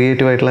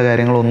ക്രിയേറ്റീവായിട്ടുള്ള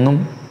കാര്യങ്ങളൊന്നും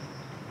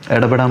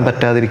ഇടപെടാൻ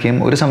പറ്റാതിരിക്കുകയും,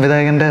 ഒരു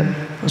സംവിധായകൻ്റെ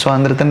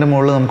സ്വാതന്ത്ര്യത്തിൻ്റെ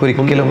മുകളിൽ നമുക്ക്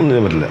ഒരിക്കലും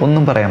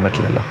ഒന്നും പറയാൻ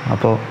പറ്റില്ലല്ലോ.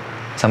 അപ്പോൾ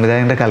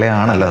സംവിധായകൻ്റെ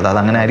കലയാണല്ലോ അത്,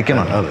 അതങ്ങനെ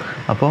ആയിരിക്കണം.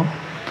 അപ്പോൾ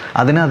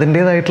അതിന്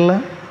അതിൻ്റേതായിട്ടുള്ള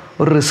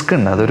ഒരു റിസ്ക്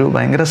ഉണ്ട്. അതൊരു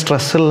ഭയങ്കര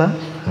സ്ട്രെസ്സുള്ള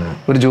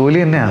ഒരു ജോലി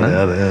തന്നെയാണ്.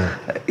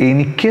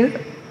 എനിക്ക്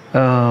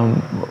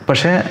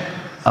പക്ഷേ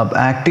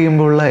ആക്ട്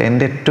ചെയ്യുമ്പോഴുള്ള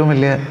എൻ്റെ ഏറ്റവും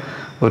വലിയ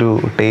ഒരു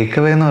ടേക്ക്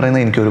അവേ എന്ന്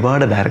പറയുന്നത്, എനിക്ക്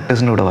ഒരുപാട്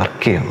ഡയറക്ടേഴ്സിൻ്റെ കൂടെ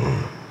വർക്ക് ചെയ്യാം.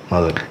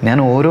 ഞാൻ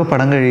ഓരോ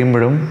പടം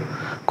കഴിയുമ്പോഴും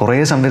കുറേ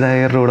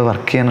സംവിധായകരുടെ കൂടെ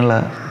വർക്ക് ചെയ്യാനുള്ള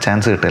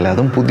ചാൻസ് കിട്ടില്ല.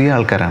 അതും പുതിയ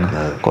ആൾക്കാരാണ്,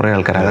 കുറേ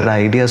ആൾക്കാർ. അവരുടെ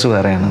ഐഡിയാസ്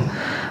വേറെയാണ്,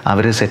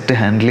 അവർ സെറ്റ്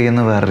ഹാൻഡിൽ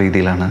ചെയ്യുന്നത് വേറെ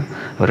രീതിയിലാണ്,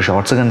 അവർ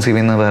ഷോർട്സ് കൺസീവ്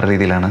ചെയ്യുന്നത് വേറെ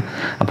രീതിയിലാണ്.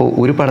 അപ്പോൾ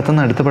ഒരു പടത്തിൽ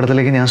നിന്ന് അടുത്ത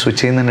പടത്തിലേക്ക് ഞാൻ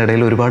സ്വിച്ച് ചെയ്യുന്നതിൻ്റെ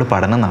ഇടയിൽ ഒരുപാട്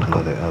പഠനം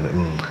നടക്കും.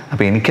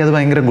 അപ്പോൾ എനിക്കത്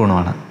ഭയങ്കര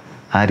ഗുണമാണ്.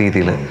 ആ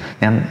രീതിയിൽ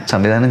ഞാൻ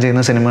സംവിധാനം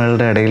ചെയ്യുന്ന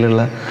സിനിമകളുടെ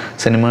ഇടയിലുള്ള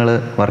സിനിമകൾ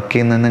വർക്ക്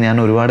ചെയ്യുന്നതിന് ഞാൻ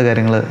ഒരുപാട്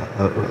കാര്യങ്ങൾ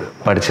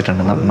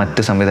പഠിച്ചിട്ടുണ്ട്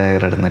മറ്റ്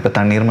സംവിധായകരുടെ അടുത്ത് നിന്ന്. ഇപ്പോൾ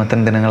തണ്ണീർമത്തൻ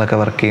ദിനങ്ങളൊക്കെ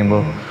വർക്ക്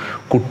ചെയ്യുമ്പോൾ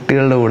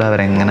കുട്ടികളുടെ കൂടെ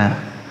അവരെങ്ങനെ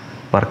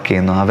വർക്ക്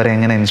ചെയ്യുന്നു,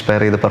 അവരെങ്ങനെ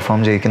ഇൻസ്പയർ ചെയ്ത് പെർഫോം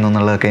ചെയ്യിക്കുന്നു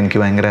എന്നുള്ളതൊക്കെ എനിക്ക്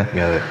ഭയങ്കര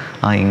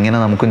ഇങ്ങനെ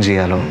നമുക്കും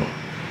ചെയ്യാമല്ലോ.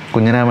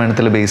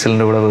 കുഞ്ഞിരാമായണത്തിൽ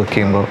ബേസിലിൻ്റെ കൂടെ വർക്ക്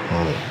ചെയ്യുമ്പോൾ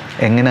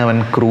എങ്ങനെ അവൻ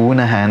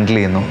ക്രൂവിനെ ഹാൻഡിൽ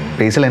ചെയ്യുന്നു.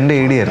 ബേസിൽ എൻ്റെ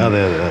ഐഡിയ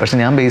ആയിരുന്നു, പക്ഷെ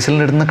ഞാൻ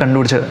ബേസിലിൻ്റെ അടുത്ത് നിന്ന്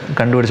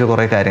കണ്ടുപിടിച്ച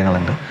കുറേ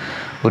കാര്യങ്ങളുണ്ട്.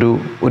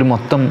 ഒരു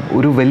മൊത്തം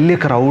ഒരു വലിയ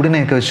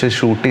ക്രൗഡിനെയൊക്കെ വെച്ച്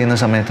ഷൂട്ട് ചെയ്യുന്ന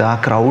സമയത്ത് ആ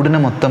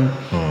ക്രൗഡിനെ മൊത്തം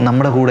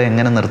നമ്മുടെ കൂടെ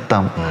എങ്ങനെ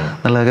നിർത്താം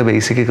എന്നുള്ളതൊക്കെ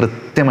ബേസിക്ക്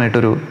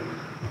കൃത്യമായിട്ടൊരു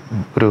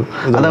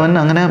അതവൻ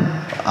അങ്ങനെ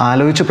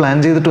ആലോചിച്ച് പ്ലാൻ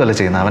ചെയ്തിട്ടുമല്ല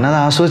ചെയ്യുന്നത്, അവനത്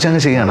ആസ്വദിച്ച്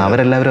അങ്ങ് ചെയ്യാണ്.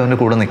 അവരെല്ലാവരും അവൻ്റെ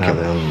കൂടെ നിൽക്കും.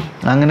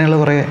 അങ്ങനെയുള്ള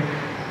കുറേ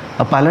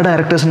പല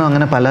ഡയറക്ടേഴ്സിനും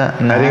അങ്ങനെ പല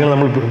കാര്യങ്ങൾ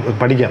നമ്മൾ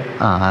പഠിക്കാം.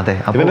 അതെ.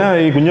 പിന്നെ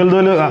ഈ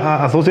കുഞ്ഞൽദോല്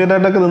അസോസിയേറ്റ്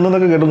ആയിട്ടൊക്കെ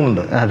നിന്നതൊക്കെ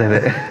കേൾക്കുന്നുണ്ട്. അതെ.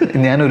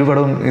 ഞാൻ ഒരു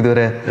പടവും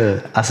ഇതുവരെ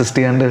അസിസ്റ്റ്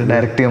ചെയ്യാണ്ട്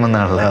ഡയറക്റ്റ്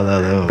ചെയ്യാമെന്നാണല്ലോ.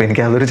 അപ്പൊ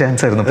എനിക്ക് അതൊരു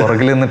ചാൻസ് ആയിരുന്നു,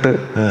 പുറകിൽ നിന്നിട്ട്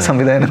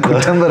സംവിധാനം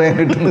കുറ്റം പറയാൻ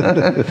കിട്ടുന്ന.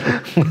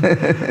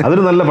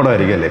 അതൊരു നല്ല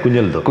പടമായിരിക്കും അല്ലേ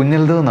കുഞ്ഞൽദോ?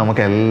 കുഞ്ഞൽദോ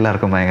നമുക്ക്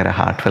എല്ലാവർക്കും ഭയങ്കര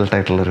ഹാർട്ട് ഫെൽറ്റ്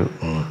ആയിട്ടുള്ളൊരു,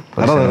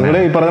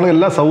 ഈ പറഞ്ഞ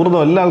എല്ലാ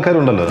സൗഹൃദം എല്ലാ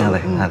ആൾക്കാരും ഉണ്ടല്ലോ.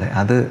 അതെ.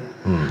 അത്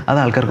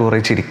ആൾക്കാർക്ക്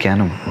കുറേ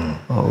ചിരിക്കാനും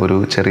ഒരു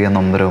ചെറിയ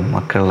നൊമ്പരവും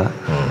ഒക്കെയുള്ള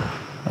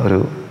ഒരു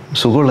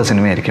സുഖമുള്ള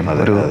സിനിമയായിരിക്കും.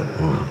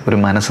 ഒരു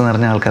മനസ്സ്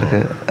നിറഞ്ഞ ആൾക്കാർക്ക്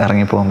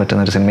ഇറങ്ങിപ്പോകാൻ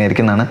പറ്റുന്ന ഒരു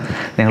സിനിമയായിരിക്കും എന്നാണ്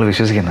ഞങ്ങൾ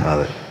വിശ്വസിക്കുന്നത്.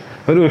 അതെ.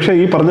 ഒരു പക്ഷേ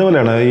ഈ പറഞ്ഞ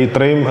പോലെയാണ്, ഈ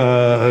ഇത്രയും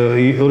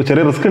ഈ ഒരു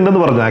ചെറിയ റിസ്ക്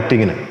ഉണ്ടെന്ന് പറഞ്ഞു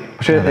ആക്ടിങ്ങിന്.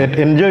 പക്ഷേ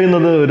എൻജോയ്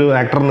ചെയ്യുന്നത് ഒരു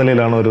ആക്ടർ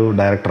നിലയിലാണ്, ഒരു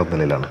ഡയറക്ടർ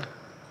നിലയിലാണ്.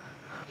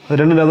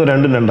 രണ്ടും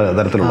രണ്ട്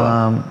തരത്തിലുള്ള.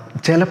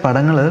 ചില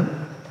പടങ്ങൾ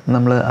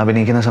നമ്മൾ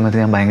അഭിനയിക്കുന്ന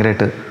സമയത്ത് ഞാൻ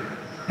ഭയങ്കരമായിട്ട്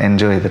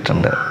എൻജോയ്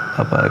ചെയ്തിട്ടുണ്ട്.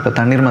 ഇപ്പോൾ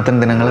തണ്ണീർമത്തൻ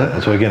ദിനങ്ങൾ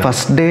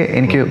ഫസ്റ്റ് ഡേ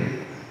എനിക്ക്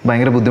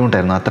ഭയങ്കര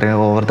ബുദ്ധിമുട്ടായിരുന്നു. അത്രയും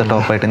ഓവർ ദ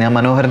ടോപ്പായിട്ട് ഞാൻ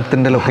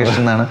മനോഹരത്തിൻ്റെ ലൊക്കേഷനിൽ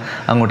നിന്നാണ്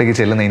അങ്ങോട്ടേക്ക്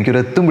ചെല്ലുന്നത്. എനിക്കൊരു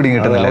എത്തും പിടിയും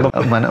കിട്ടുന്നില്ല.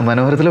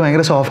 മനോഹരത്തിൽ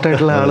ഭയങ്കര സോഫ്റ്റ്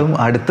ആയിട്ടുള്ള ആളും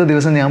അടുത്ത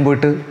ദിവസം ഞാൻ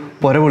പോയിട്ട്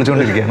പുര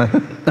പൊളിച്ചുകൊണ്ടിരിക്കുകയാണ്.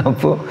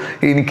 അപ്പോൾ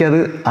എനിക്കത്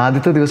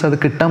ആദ്യത്തെ ദിവസം അത്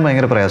കിട്ടാൻ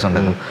ഭയങ്കര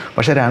പ്രയാസമുണ്ടായിരുന്നു.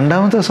 പക്ഷേ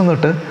രണ്ടാമത്തെ ദിവസം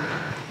തൊട്ട്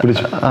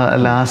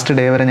ലാസ്റ്റ്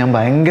ഡേ വരെ ഞാൻ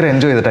ഭയങ്കര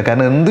എൻജോയ് ചെയ്തിട്ടാണ്.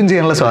 കാരണം എന്തും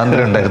ചെയ്യാനുള്ള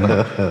സ്വാതന്ത്ര്യം ഉണ്ടായിരുന്നു.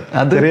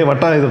 അത്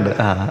വട്ടായതുണ്ട്.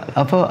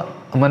 അപ്പോൾ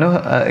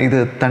ഇത്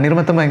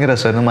തണ്ണീർമത്തം ഭയങ്കര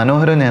രസമായിരുന്നു.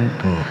 മനോഹരം ഞാൻ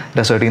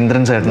രസമായിട്ട്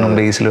ഇന്ദ്രൻ ചേട്ടനും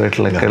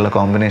ബേസിലുമായിട്ടുള്ള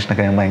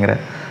കോമ്പിനേഷനൊക്കെ ഞാൻ ഭയങ്കര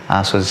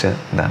ആസ്വദിച്ച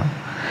ഇതാണ്.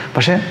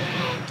 പക്ഷേ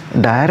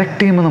ഡയറക്റ്റ്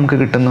ചെയ്യുമ്പോൾ നമുക്ക്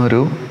കിട്ടുന്ന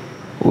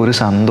ഒരു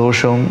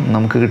സന്തോഷവും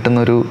നമുക്ക് കിട്ടുന്ന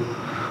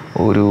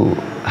ഒരു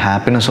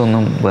ഹാപ്പിനെസ്സും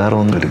ഒന്നും വേറെ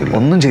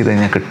ഒന്നും ചെയ്ത്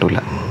കഴിഞ്ഞാൽ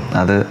കിട്ടില്ല.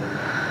 അത്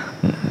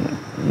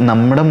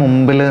നമ്മുടെ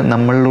മുമ്പിൽ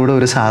നമ്മളിലൂടെ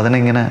ഒരു സാധനം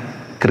ഇങ്ങനെ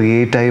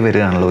ക്രിയേറ്റായി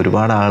വരികയാണല്ലോ.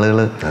 ഒരുപാട് ആളുകൾ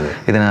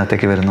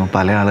ഇതിനകത്തേക്ക് വരുന്നു,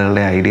 പല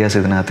ആളുകളുടെ ഐഡിയാസ്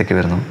ഇതിനകത്തേക്ക്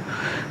വരുന്നു.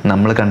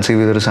 നമ്മൾ കൺസീവ്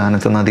ചെയ്തൊരു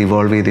സാധനത്തിൽ നിന്ന് അത്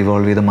ഇവോൾവ്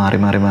ചെയ്ത്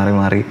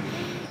മാറി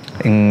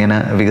ഇങ്ങനെ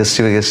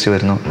വികസിച്ച്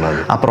വരുന്നു.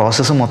 ആ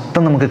പ്രോസസ്സ്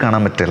മൊത്തം നമുക്ക്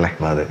കാണാൻ പറ്റില്ലേ.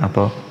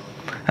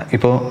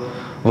 അപ്പോൾ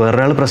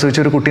വേറൊരാൾ പ്രസവിച്ച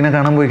ഒരു കുട്ടീനെ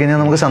കാണാൻ പോയി കഴിഞ്ഞാൽ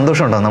നമുക്ക്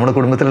സന്തോഷം ഉണ്ടാവും, നമ്മുടെ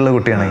കുടുംബത്തിലുള്ള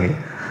കുട്ടിയാണെങ്കിൽ.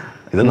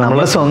 ഇത്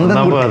നമ്മുടെ സ്വന്തം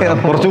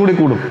കുറച്ചും കൂടി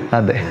കൂടും.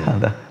 അതെ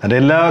അതെ,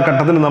 എല്ലാ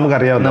ഘട്ടത്തിലും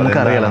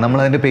നമുക്കറിയാലോ,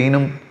 നമ്മളതിൻ്റെ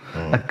പെയിനും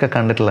ഒക്കെ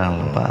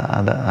കണ്ടിട്ടുള്ളതാണല്ലോ.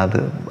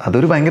 അപ്പം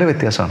അതൊരു ഭയങ്കര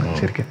വ്യത്യാസമാണ്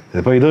ശരിക്കും.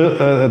 ഇപ്പോൾ ഇത്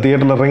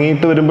തിയേറ്ററിൽ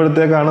ഇറങ്ങിയിട്ട്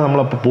വരുമ്പോഴത്തേക്കാണ്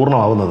നമ്മളപ്പോൾ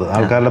പൂർണ്ണമാവുന്നത്,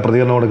 ആൾക്കാരുടെ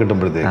പ്രതികരണമോടെ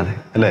കിട്ടുമ്പോഴത്തേക്ക്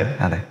അല്ലേ?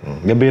 അതെ,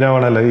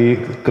 ഗംഭീരമാണല്ലോ ഈ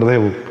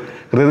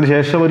ഹൃദയത്തിന്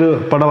ശേഷം ഒരു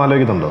പടം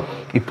ആലോചിക്കുന്നുണ്ടോ?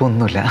 ഇപ്പോൾ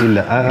ഒന്നുമില്ല. ഇല്ല.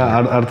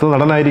 അടുത്ത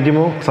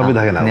നടനായിരിക്കുമോ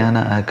സംവിധായകനാണ്? ഞാൻ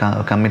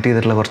കമ്മിറ്റ്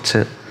ചെയ്തിട്ടുള്ള കുറച്ച്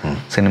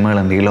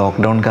സിനിമകളുണ്ട്. ഈ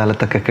ലോക്ക്ഡൗൺ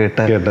കാലത്തൊക്കെ കേട്ട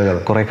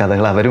കുറെ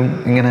കഥകൾ അവരും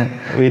ഇങ്ങനെ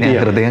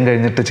ഹൃദയം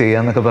കഴിഞ്ഞിട്ട്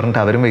ചെയ്യാന്നൊക്കെ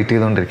പറഞ്ഞിട്ട് അവരും വെയിറ്റ്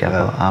ചെയ്തുകൊണ്ടിരിക്കുക.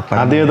 അപ്പോൾ ആ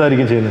പടം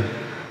ആദ്യമായിട്ടായിരിക്കും ചെയ്യുന്നത്.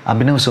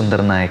 അഭിനവ്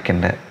സുന്ദർ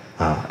നായകൻ്റെ,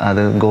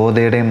 അത്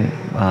ഗോദയുടെയും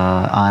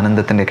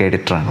ആനന്ദത്തിൻ്റെ ഒക്കെ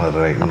എഡിറ്ററാണ്.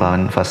 അപ്പോൾ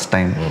അവൻ ഫസ്റ്റ്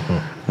ടൈം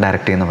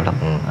ഡയറക്റ്റ് ചെയ്യുന്ന പടം.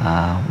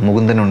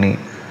 മുകുന്ദൻ ഉണ്ണി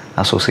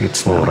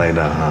അസോസിയേറ്റ്സ്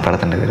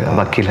പടത്തിൻ്റെ പേര്,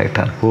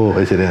 വക്കീലായിട്ടാണ്.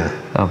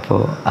 അപ്പോൾ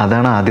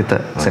അതാണ് ആദ്യത്തെ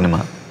സിനിമ.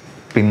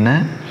 പിന്നെ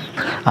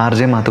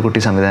RJ മാത്തുക്കുട്ടി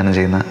സംവിധാനം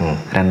ചെയ്യുന്ന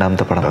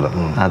രണ്ടാമത്തെ പടം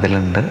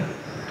അതിലുണ്ട്.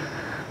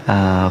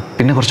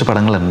 പിന്നെ കുറച്ച്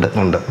പടങ്ങളുണ്ട്.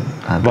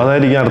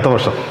 അതായിരിക്കും അടുത്ത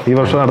വർഷം. ഈ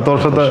വർഷം അടുത്ത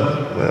വർഷത്തെ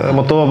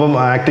മൊത്തം അപ്പം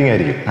ആക്ടിങ്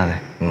ആയിരിക്കും. അതെ,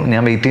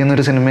 ഞാൻ വെയിറ്റ്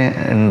ചെയ്യുന്നൊരു സിനിമ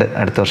ഉണ്ട്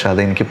അടുത്ത വർഷം.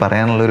 അത് എനിക്ക്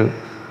പറയാനുള്ളൊരു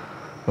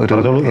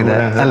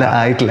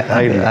ആയിട്ടില്ല.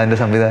 അതിന്റെ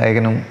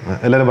സംവിധായകനും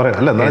എല്ലാവരും പറയാം.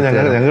 അല്ല,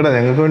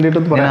 ഞങ്ങൾക്ക് വേണ്ടിയിട്ട്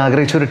ഞാൻ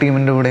ആഗ്രഹിച്ച ഒരു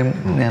ടീമിന്റെ കൂടെയും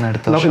ഞാൻ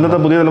അടുത്ത വർഷം. ഇന്നത്തെ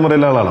പുതിയ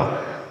തലമുറയിലെ ആളാണോ?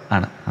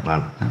 ആണ്.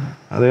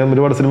 അദ്ദേഹം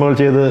ഒരുപാട് സിനിമകൾ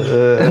ചെയ്ത്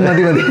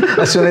മതി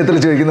അശ്വനയത്തിൽ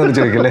ചോദിക്കുന്നവർ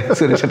ചോദിക്കല്ലേ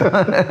സുരേഷ്?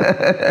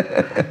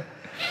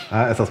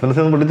 സസ്പെൻസ്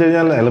ഒന്നും പിടിച്ചു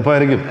കഴിഞ്ഞാൽ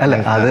എളുപ്പമായിരിക്കും. അല്ല,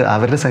 അത്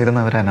അവരുടെ സൈഡിൽ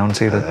നിന്ന് അവർ അനൗൺസ്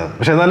ചെയ്ത്,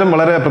 പക്ഷെ എന്നാലും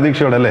വളരെ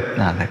പ്രതീക്ഷയോടെ അല്ലേ?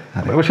 അതെ.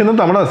 പക്ഷെ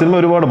ഇന്നത്തെ നമ്മുടെ സിനിമ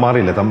ഒരുപാട്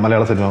മാറിയില്ലേ?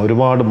 മലയാള സിനിമ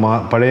ഒരുപാട്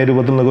പഴയ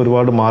രൂപത്തിൽ നിന്നൊക്കെ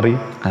ഒരുപാട് മാറി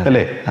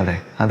അല്ലേ? അതെ,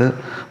 അത്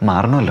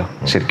മാറണമല്ലോ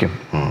ശരിക്കും.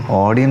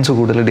 ഓഡിയൻസ്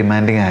കൂടുതൽ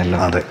ഡിമാൻഡിങ് ആയല്ലോ.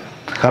 അതെ,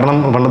 കാരണം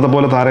പണ്ടത്തെ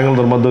പോലെ താരങ്ങൾ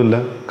നിർബന്ധമില്ല,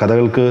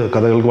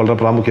 കഥകൾക്ക് വളരെ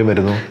പ്രാമുഖ്യം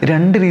വരുന്നു.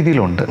 രണ്ട്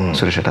രീതിയിലുണ്ട്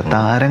സുരേഷ്.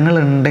 താരങ്ങൾ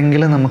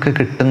ഉണ്ടെങ്കിൽ നമുക്ക്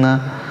കിട്ടുന്ന,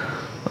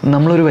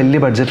 നമ്മളൊരു വലിയ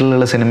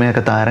ബഡ്ജറ്റിലുള്ള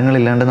സിനിമയൊക്കെ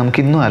താരങ്ങളില്ലാണ്ട്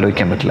നമുക്ക് ഇന്നും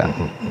ആലോചിക്കാൻ പറ്റില്ല.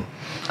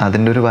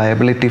 അതിൻ്റെ ഒരു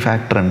വയബിലിറ്റി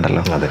ഫാക്ടർ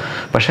ഉണ്ടല്ലോ.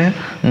 പക്ഷേ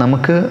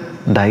നമുക്ക്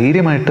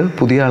ധൈര്യമായിട്ട്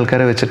പുതിയ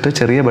ആൾക്കാരെ വെച്ചിട്ട്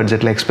ചെറിയ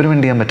ബഡ്ജറ്റിൽ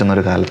എക്സ്പെരിമെൻ്റ് ചെയ്യാൻ പറ്റുന്ന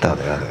ഒരു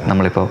കാലത്താണ്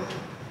നമ്മളിപ്പോൾ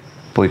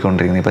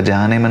പോയിക്കൊണ്ടിരിക്കുന്നത്. ഇപ്പോൾ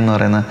ജാനേമൻ എന്ന്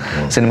പറയുന്ന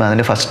സിനിമ,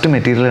 അതിൻ്റെ ഫസ്റ്റ്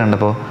മെറ്റീരിയൽ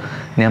കണ്ടപ്പോൾ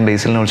ഞാൻ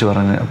ബേസിലിനെ വിളിച്ച്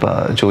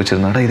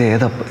ചോദിച്ചിരുന്നു, എടാ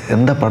ഇത്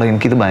എന്താ പടം,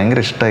 എനിക്കിത് ഭയങ്കര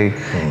ഇഷ്ടമായി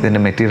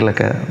ഇതിൻ്റെ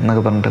മെറ്റീരിയലൊക്കെ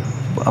എന്നൊക്കെ പറഞ്ഞിട്ട്.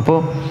 അപ്പോൾ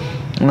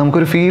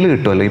നമുക്കൊരു ഫീല്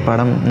കിട്ടുമല്ലോ, ഈ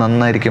പടം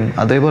നന്നായിരിക്കും.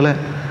 അതേപോലെ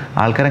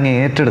ആൾക്കാരങ്ങ്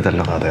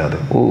ഏറ്റെടുത്തല്ലോ,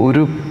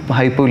 ഒരു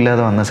ഹൈപ്പും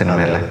ഇല്ലാതെ വന്ന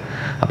സിനിമയല്ലേ.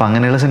 അപ്പം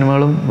അങ്ങനെയുള്ള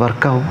സിനിമകളും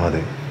വർക്കാവും.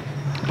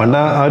 പണ്ട്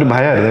ആ ഒരു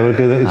ഭയമായിരുന്നു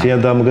അവർക്ക് ഇത് ചെയ്യാൻ,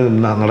 നമുക്ക്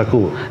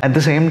നടക്കുമോ. അറ്റ്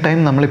ദ സെയിം ടൈം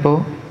നമ്മളിപ്പോൾ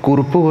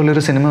കുറുപ്പ്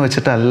പോലൊരു സിനിമ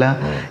വെച്ചിട്ടല്ല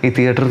ഈ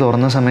തിയേറ്റർ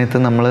തുറന്ന സമയത്ത്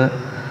നമ്മൾ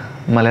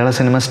മലയാള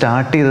സിനിമ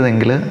സ്റ്റാർട്ട്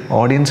ചെയ്തതെങ്കിൽ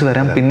ഓഡിയൻസ്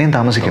വരാൻ പിന്നെയും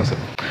താമസിക്കും.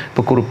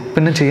 ഇപ്പോൾ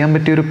കുറുപ്പിന് ചെയ്യാൻ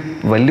പറ്റിയൊരു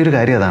വലിയൊരു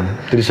കാര്യം അതാണ്.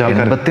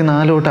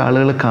 84 തൊട്ട്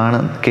ആളുകൾ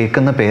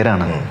കേൾക്കുന്ന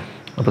പേരാണ്.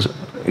 അപ്പോൾ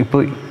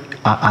ഇപ്പോൾ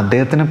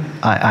അദ്ദേഹത്തിന്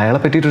അയാളെ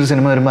പറ്റിയിട്ടൊരു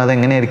സിനിമ വരുമ്പോൾ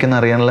അതെങ്ങനെയായിരിക്കും എന്ന്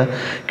അറിയാനുള്ള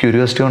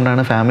ക്യൂരിയോസിറ്റി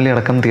കൊണ്ടാണ് ഫാമിലി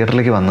അടക്കം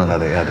തിയേറ്ററിലേക്ക് വന്നത്.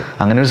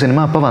 അങ്ങനെ ഒരു സിനിമ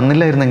അപ്പോൾ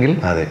വന്നില്ലായിരുന്നെങ്കിൽ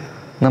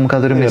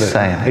നമുക്കതൊരു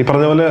മിസ്സായ. ഈ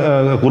പറഞ്ഞ പോലെ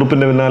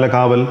കുറുപ്പിന്റെ പിന്നാലെ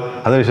കാവൽ,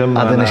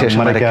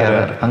 അതിനുശേഷം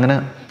അങ്ങനെ.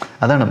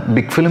 അതാണ്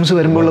ബിഗ് ഫിലിംസ്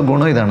വരുമ്പോഴുള്ള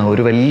ഗുണം ഇതാണ്,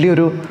 ഒരു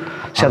വലിയൊരു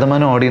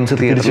ശതമാനം ഓഡിയൻസ്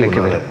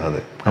തിയേറ്ററിലേക്ക് വരും.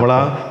 നമ്മൾ ആ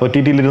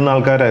OTT-യിൽ ഇരുന്ന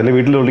ആൾക്കാരെ, അല്ലെങ്കിൽ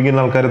വീട്ടിൽ ഒളിക്കുന്ന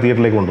ആൾക്കാരെ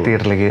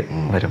തിയേറ്ററിലേക്ക്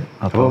വരും.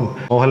 അപ്പോൾ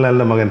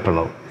മോഹൻലാലിന്റെ മകൻ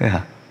പ്രണവ്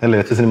അല്ലേ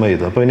വെച്ച് സിനിമ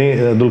ചെയ്തു. അപ്പോൾ ഇനി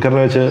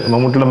ദുൽഖറിനെ വെച്ച്,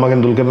 മമ്മൂട്ടിയുടെ മകൻ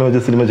ദുൽഖറിനെ വെച്ച്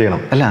സിനിമ ചെയ്യണം.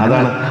 അല്ല,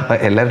 അതാണ്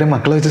എല്ലാവരുടെയും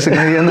മക്കളെ വെച്ച്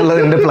സിനിമ ചെയ്യാന്നുള്ളത്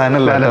എൻ്റെ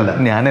പ്ലാനല്ല.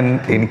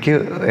 എനിക്ക്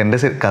എൻ്റെ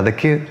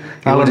കഥയ്ക്ക്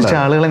യോജിച്ച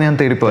ആളുകളെ ഞാൻ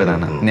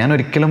തേടിപ്പോയതാണ്. ഞാൻ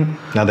ഒരിക്കലും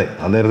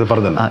നേരത്തെ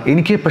പറഞ്ഞല്ലോ.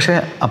 എനിക്ക് പക്ഷേ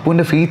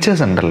അപ്പുവിൻ്റെ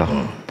ഫീച്ചേഴ്സ് ഉണ്ടല്ലോ,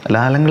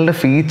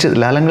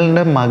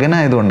 ലാലങ്ങളുടെ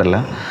മകനായതുകൊണ്ടല്ല,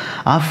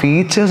 ആ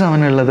ഫീച്ചേഴ്സ്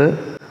അവനുള്ളത്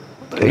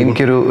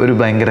എനിക്കൊരു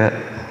ഭയങ്കര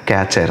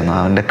ക്യാച്ചായിരുന്നു.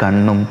 അവൻ്റെ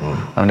കണ്ണും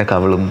അവൻ്റെ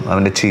കവളും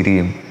അവൻ്റെ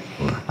ചിരിയും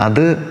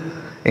അത്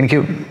എനിക്ക്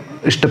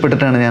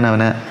ഇഷ്ടപ്പെട്ടിട്ടാണ് ഞാൻ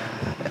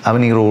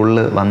അവൻ ഈ റോളിൽ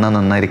വന്നാൽ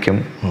നന്നായിരിക്കും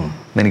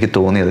എന്നെനിക്ക്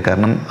തോന്നിയത്.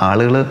 കാരണം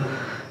ആളുകൾ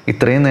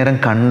ഇത്രയും നേരം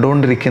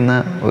കണ്ടുകൊണ്ടിരിക്കുന്ന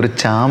ഒരു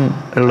ചാം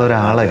ഉള്ള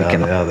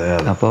ഒരാളായിരിക്കണം.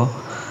 അപ്പോൾ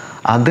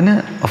അതിന്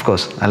ഓഫ്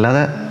കോഴ്സ്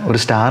അല്ലാതെ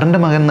ഒരു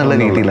സ്റ്റാറിൻ്റെ മകൻ എന്നുള്ള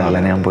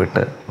രീതിയിലല്ല ഞാൻ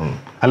പോയിട്ട്.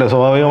 അല്ല,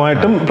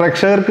 സ്വാഭാവികമായിട്ടും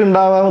പ്രേക്ഷകർക്ക്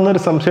ഉണ്ടാവാവുന്ന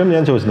ഒരു സംശയം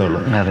ഞാൻ ചോദിച്ചതേ.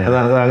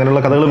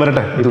 അങ്ങനെയുള്ള കഥകൾ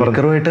വരട്ടെ.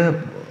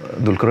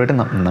 ദുൽഖറുമായിട്ട്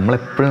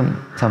നമ്മളെപ്പോഴും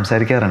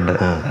സംസാരിക്കാറുണ്ട്.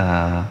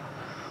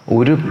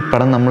 ഒരു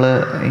പടം നമ്മൾ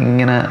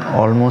ഇങ്ങനെ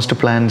ഓൾമോസ്റ്റ്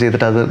പ്ലാൻ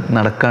ചെയ്തിട്ട് അത്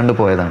നടക്കാണ്ട്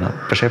പോയതാണ്.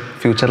 പക്ഷേ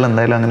ഫ്യൂച്ചറിൽ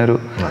എന്തായാലും അങ്ങനെ ഒരു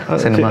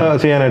സിനിമ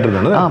ചെയ്യാനായിട്ട്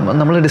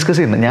നമ്മൾ ഡിസ്കസ്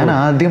ചെയ്യുന്നത്. ഞാൻ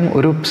ആദ്യം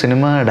ഒരു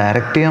സിനിമ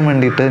ഡയറക്റ്റ് ചെയ്യാൻ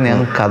വേണ്ടിയിട്ട് ഞാൻ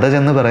കഥ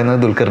ചെന്ന് പറയുന്നത്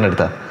ദുൽഖറിൻ്റെ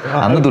അടുത്താണ്.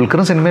 അന്ന്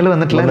ദുൽഖറും സിനിമയിൽ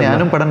വന്നിട്ടില്ല,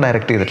 ഞാനും പടം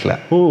ഡയറക്റ്റ് ചെയ്തിട്ടില്ല.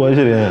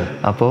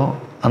 അപ്പോൾ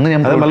അന്ന്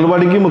ഞാൻ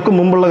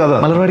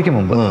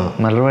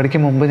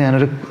മലർവാടിക്ക് മുമ്പ്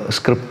ഞാനൊരു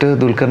സ്ക്രിപ്റ്റ്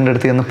ദുൽഖറിൻ്റെ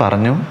അടുത്ത് ചെന്ന്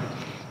പറഞ്ഞു.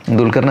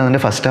 ദുൽഖറിന്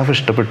അതിൻ്റെ ഫസ്റ്റ് ഹാഫ്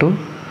ഇഷ്ടപ്പെട്ടു,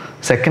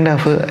 സെക്കൻഡ്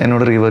ഹാഫ്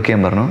എന്നോട് റീവർക്ക്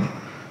ചെയ്യാൻ പറഞ്ഞു.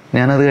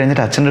 ഞാനത്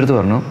കഴിഞ്ഞിട്ട് അച്ഛൻ്റെ അടുത്ത്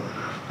പറഞ്ഞു.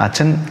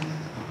 അച്ഛൻ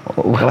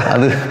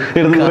അത്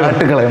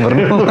കാട്ടുകളയാൻ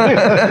പറഞ്ഞു.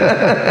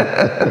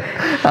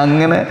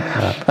 അങ്ങനെ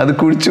അത്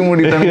കുഴിച്ചു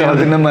മൂടിയിട്ടാണ്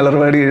അതിന്റെ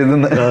മലർവാടി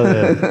എഴുതുന്നത്.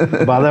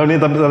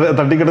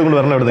 തട്ടിക്കെട്ട്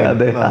വരണം.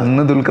 അതെ,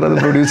 അന്ന് ദുൽഖർ അത്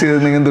പ്രൊഡ്യൂസ്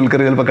ചെയ്തിരുന്നെങ്കിൽ ദുൽഖർ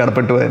ചിലപ്പോൾ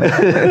കടപ്പെട്ടു പോയത്.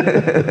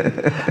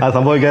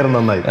 സംഭവിക്കാറുണ്ട്.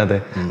 നന്നായി. അതെ,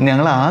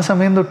 ഞങ്ങൾ ആ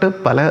സമയം തൊട്ട്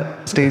പല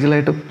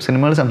സ്റ്റേജിലായിട്ട്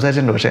സിനിമകൾ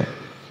സംസാരിച്ചിട്ടുണ്ട്, പക്ഷെ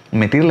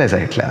മെറ്റീരിയലൈസ്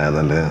ആയിട്ടില്ല.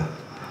 അതല്ലേ.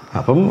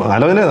 അപ്പം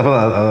ആലോചന,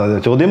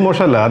 ചോദ്യം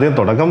മോശമല്ല, ആദ്യം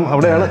തുടക്കം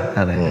അവിടെയാണ്.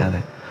 അതെ അതെ.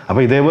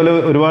 അപ്പോൾ ഇതേപോലെ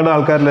ഒരുപാട്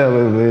ആൾക്കാരിലെ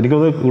എനിക്ക്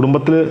തോന്നുന്നു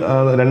കുടുംബത്തിൽ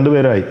 2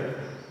 പേരായി.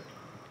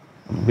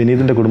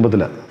 വിനീതിൻ്റെ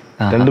കുടുംബത്തിലാണ്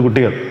 2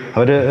 കുട്ടികൾ.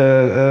 അവർ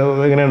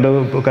എങ്ങനെയുണ്ട്,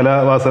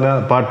 കലാവാസന,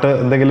 പാട്ട്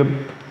എന്തെങ്കിലും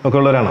ഒക്കെ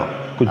ഉള്ളവരാണോ?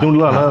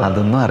 കുഞ്ഞുങ്ങളാണ്?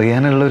 അതൊന്നും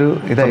അറിയാനുള്ളൊരു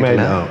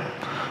ഇതായിട്ടില്ല.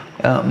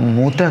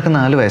 മൂത്താക്ക്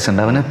 4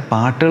 വയസ്സുണ്ട്. അവന്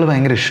പാട്ടുകൾ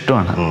ഭയങ്കര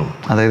ഇഷ്ടമാണ്.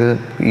 അതായത്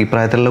ഈ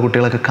പ്രായത്തിലുള്ള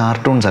കുട്ടികളൊക്കെ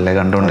കാർട്ടൂൺസ് അല്ലേ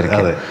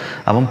കണ്ടുകൊണ്ടിരിക്കുന്നത്,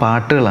 അവൻ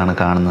പാട്ടുകളാണ്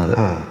കാണുന്നത്.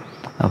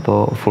 അപ്പോൾ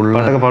ഫുള്ള്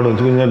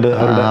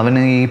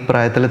അവന് ഈ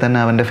പ്രായത്തിൽ തന്നെ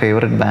അവൻ്റെ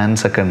ഫേവറേറ്റ്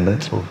ബാൻഡ്സ് ഒക്കെ ഉണ്ട്.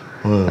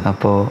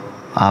 അപ്പോൾ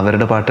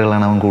അവരുടെ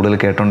പാട്ടുകളാണ് അവൻ കൂടുതൽ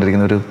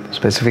കേട്ടോണ്ടിരിക്കുന്നത്. ഒരു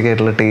സ്പെസിഫിക്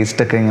ആയിട്ടുള്ള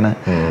ടേസ്റ്റ് ഒക്കെ ഇങ്ങനെ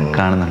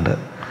കാണുന്നുണ്ട്.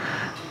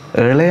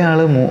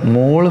 ഇളയാള്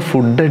മോള്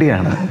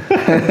ഫുഡടിയാണ്.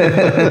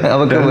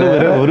 അവർക്ക്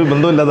ഒരു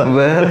ബന്ധമില്ലാതെ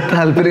വേറെ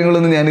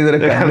താല്പര്യങ്ങളൊന്നും ഞാൻ ഇതുവരെ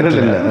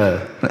കണ്ടിട്ടില്ല.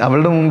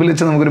 അവളുടെ മുമ്പിൽ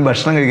വെച്ച് നമുക്കൊരു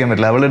ഭക്ഷണം കഴിക്കാൻ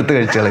പറ്റില്ല, അവളുടെ അടുത്ത്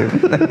കഴിച്ചു കളയും.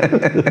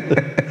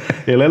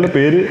 ഇളയാളുടെ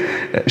പേര്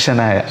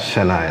ഷനായ.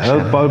 ഷനായ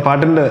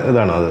പാട്ടിന്റെ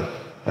ഇതാണോ? അത്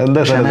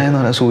എന്താ ഷനായ എന്ന്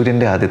പറഞ്ഞാൽ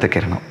സൂര്യന്റെ ആദ്യത്തെ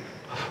കിരണം.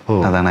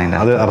 അതാണ് അതിന്റെ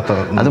അർത്ഥം.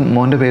 അത്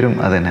മോന്റെ പേരും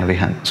അത് തന്നെ,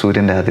 വിഹാൻ,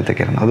 സൂര്യന്റെ ആദ്യത്തെ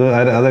കിരണം.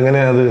 അതെങ്ങനെ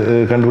അത്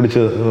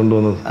കണ്ടുപിടിച്ച്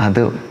കൊണ്ടുവന്നത്?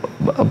 അത്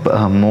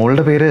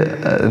മോളുടെ പേര്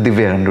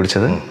ദിവ്യ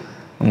കണ്ടുപിടിച്ചത്,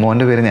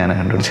 മോന്റെ പേര് ഞാൻ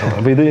കണ്ടുപിടിച്ചത്.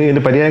 അപ്പൊ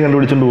ഇതിന്റെ പര്യായം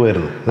കണ്ടുപിടിച്ചോണ്ട്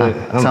പോയായിരുന്നു.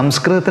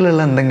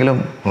 സംസ്കൃതത്തിലുള്ള എന്തെങ്കിലും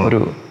ഒരു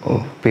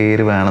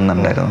പേര്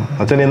വേണമെന്നുണ്ടായിരുന്നു.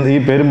 അച്ഛൻ ഈ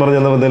പേരും പറഞ്ഞ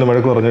എന്തെങ്കിലും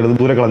വഴക്ക് പറഞ്ഞു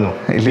ദൂരെ കളഞ്ഞോ?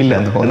 ഇല്ല,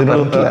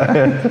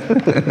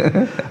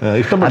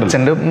 ഇഷ്ടപ്പെട്ടു.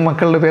 അച്ഛന്റെ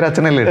മക്കളുടെ പേര്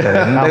അച്ഛനല്ലേ ഇട്ടത്,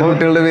 എന്റെ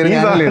കുട്ടികളുടെ പേര്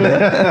ഞാനല്ലേ ഇട്ടത്.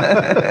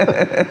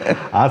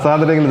 ആ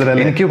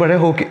സാധനം എനിക്ക് പഴയ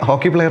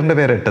ഹോക്കി പ്ലെയറിന്റെ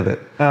പേര് ഇട്ടത്.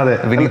 അതെ,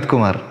 വിനീത്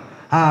കുമാർ.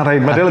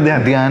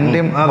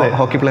 ധ്യാന്റെയും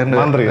ഹോക്കി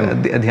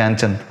പ്ലെയറിന്റെ ധ്യാൻ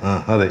ചന്ദ്.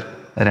 അതെ,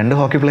 2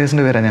 ഹോക്കി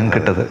പ്ലേയേഴ്സിന്റെ പേരാണ് ഞങ്ങൾക്ക്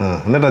കിട്ടത്.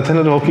 എന്നിട്ട് അച്ഛൻ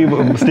ഹോക്കി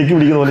സ്റ്റിക്ക്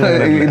പിടിക്കുന്ന പോലെ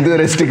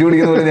ഇതുവരെ സ്റ്റിക്ക്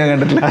പിടിക്കുന്ന പോലെ ഞാൻ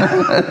കണ്ടിട്ടില്ല.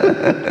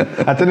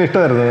 അച്ഛന്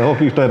ഇഷ്ടമായിരുന്നു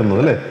ഹോക്കി, ഇഷ്ടമായിരുന്നു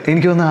അല്ലേ?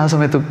 എനിക്ക് തോന്നുന്നു ആ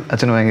സമയത്ത്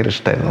അച്ഛന് ഭയങ്കര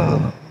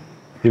ഇഷ്ടമായിരുന്നു.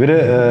 ഇവര്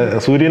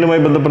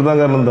സൂര്യനുമായി ബന്ധപ്പെടുത്താൻ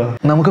കാരണം എന്താ?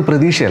 നമുക്ക്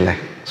പ്രതീക്ഷയല്ലേ,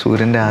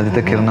 സൂര്യന്റെ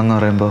ആദ്യത്തെ കിരണം എന്ന്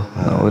പറയുമ്പോൾ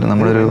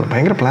നമ്മുടെ ഒരു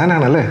ഭയങ്കര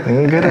പ്ലാനാണല്ലേ,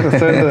 ഭയങ്കര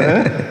രസമായിട്ട്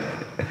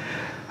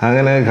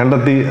അങ്ങനെ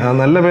കണ്ടെത്തി.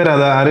 നല്ല പേര്.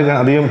 അത് ആരും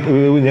അധികം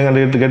ഞാൻ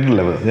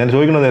കേട്ടിട്ടില്ല. ഞാൻ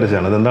ചോദിക്കണമെന്ന്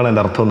വിചാരിച്ചാണ് അതെന്താണ്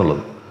അതിന്റെ അർത്ഥം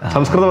എന്നുള്ളത്.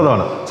 സംസ്കൃത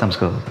പദമാണ്.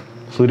 സംസ്കൃതം.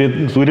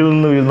 സൂര്യനിൽ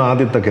നിന്ന് വീഴുന്ന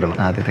ആദ്യത്തെ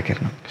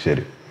കിരണം.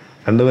 ശരി.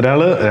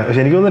 ഒരാള് പക്ഷെ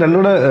എനിക്ക് തോന്നുന്നു 2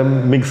 കൂടെ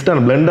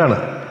മിക്സ്ഡാണ്, ബ്ലെൻഡാണ്.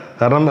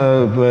 കാരണം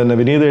പിന്നെ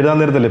വിനീത് എഴുതാൻ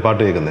നേരത്തല്ലേ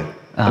പാട്ട് കേൾക്കുന്നത്,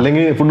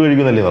 അല്ലെങ്കിൽ ഫുഡ്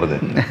കഴിക്കുന്നല്ലേ പറഞ്ഞ്.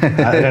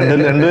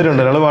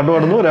 രണ്ടുപേരുണ്ട്, ഒരാൾ പാട്ട്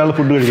പാടുന്നു, ഒരാൾ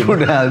ഫുഡ്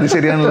കഴിക്കുന്നു. അത്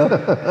ശരിയാണല്ലോ,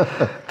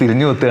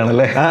 തിരിഞ്ഞു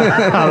കൊത്തുകയാണല്ലേ.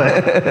 അതെ,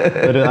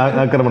 ഒരു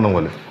ആക്രമണം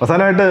പോലെ.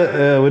 അവസാനമായിട്ട്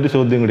ഒരു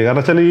ചോദ്യം കൂടി.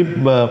 കാരണം വെച്ചാൽ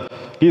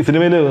ഈ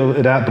സിനിമയിൽ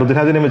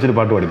പൃഥ്വിരാജിനെ വെച്ചൊരു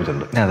പാട്ട്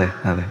പഠിപ്പിച്ചിട്ടുണ്ട്. അതെ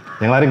അതെ,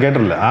 ഞങ്ങളാരും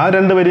കേട്ടിട്ടില്ല. ആ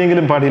 2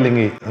 വരിയെങ്കിലും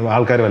പാടിയില്ലെങ്കിൽ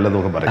ആൾക്കാർ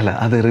വല്ലതൊക്കെ പറയും. അല്ല,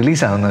 അത്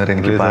റിലീസ് ആവുന്നവരെ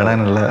എനിക്ക്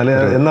പാടാനുള്ള.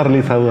 എന്നാ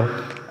റിലീസ് ആവുക?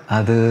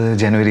 അത്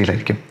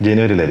ജനുവരിയിലായിരിക്കും.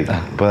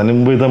 അപ്പൊ അതിന്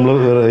മുമ്പ് ഇത് നമ്മൾ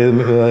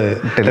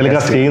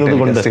ടെലികാസ്റ്റ് ചെയ്യുന്നത്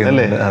കൊണ്ട്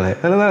അല്ലേ?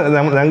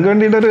 ഞങ്ങൾക്ക്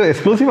വേണ്ടിയിട്ട് ഒരു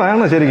എക്സ്ക്ലൂസീവ്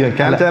ആണ്. ശരിക്കും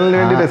ചാനലിന്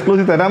വേണ്ടിയിട്ട്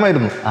എക്സ്ക്ലൂസീവ്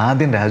തരാമായിരുന്നു.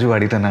 ആദ്യം രാജു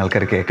പാടിയിട്ട് തന്നെ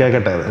ആൾക്കാർ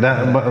കേൾക്കട്ടെ.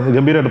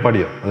 ഗംഭീരമായിട്ട്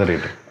പാടിയോ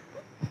അതറിയിട്ട്?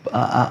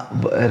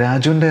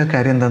 രാജുവിന്റെ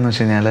കാര്യം എന്താന്ന്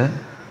വെച്ച് കഴിഞ്ഞാല്,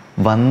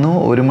 വന്നു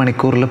 1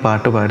 മണിക്കൂറിൽ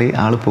പാട്ട് പാടി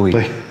ആള് പോയി.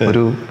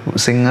 ഒരു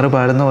സിംഗർ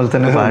പാടുന്ന പോലെ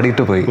തന്നെ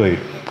പാടിയിട്ട് പോയി.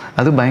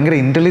 അത് ഭയങ്കര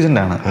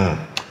ഇന്റലിജന്റ് ആണ്.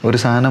 ഒരു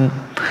സാധനം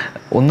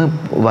ഒന്ന്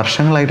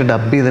വർഷങ്ങളായിട്ട്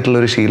ഡബ് ചെയ്തിട്ടുള്ള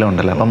ഒരു ശീലം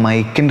ഉണ്ടല്ലോ. അപ്പം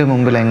മൈക്കിന്റെ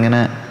മുമ്പിൽ എങ്ങനെ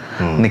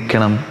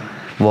നിൽക്കണം,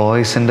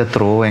 വോയിസിന്റെ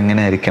ത്രോ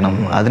എങ്ങനെ ആയിരിക്കണം,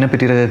 അതിനെ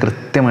പറ്റിയിട്ടൊക്കെ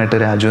കൃത്യമായിട്ട്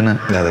രാജുവിന്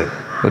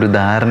ഒരു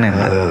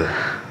ധാരണയുണ്ട്.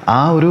 ആ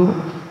ഒരു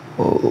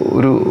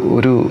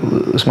ഒരു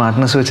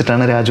സ്മാർട്ട്നെസ്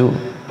വെച്ചിട്ടാണ് രാജു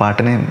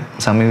പാട്ടിനെ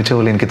സമീപിച്ച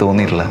പോലെ എനിക്ക്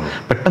തോന്നിയിട്ടില്ല.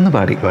 പെട്ടെന്ന്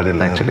പാടി.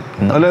 ആക്ച്വലി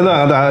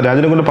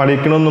രാജുവിനെ കൊണ്ട്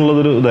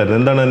പാടിക്കണമെന്നുള്ളതൊരു ഇതായിരുന്നു.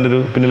 എന്താണ് അതിൻ്റെ ഒരു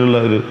പിന്നിലുള്ള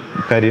ഒരു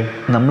കാര്യം?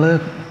 നമ്മൾ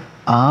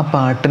ആ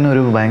പാട്ടിന്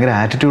ഒരു ഭയങ്കര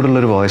ആറ്റിറ്റ്യൂഡുള്ള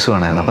ഒരു വോയിസ്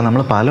വേണമായിരുന്നു. അപ്പം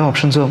നമ്മൾ പല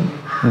ഓപ്ഷൻസും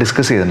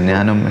ഡിസ്കസ് ചെയ്തിട്ടുണ്ട്.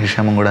 ഞാനും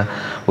ഹിഷാമും കൂടെ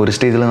ഒരു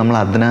സ്റ്റേജിൽ നമ്മൾ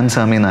അദ്നാൻ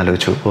സാമി എന്ന്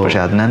ആലോചിച്ചു. പക്ഷെ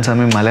അദ്നാൻ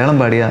സാമി മലയാളം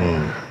പാടിയാൽ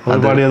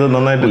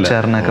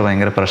ഉച്ചാരണമൊക്കെ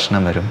ഭയങ്കര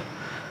പ്രശ്നം വരും.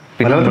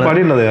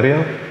 പിന്നെ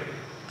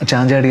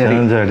ചാഞ്ചാടി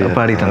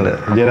പാടിയിട്ടുണ്ട്.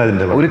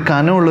 ഒരു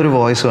കനമുള്ളൊരു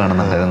വോയിസ്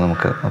വേണമെന്നുണ്ടായിരുന്നു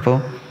നമുക്ക്. അപ്പോൾ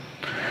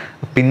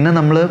പിന്നെ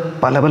നമ്മൾ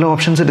പല പല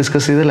ഓപ്ഷൻസ്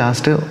ഡിസ്കസ് ചെയ്ത്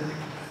ലാസ്റ്റ്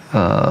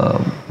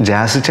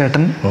ജാസി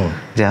ചേട്ടൻ,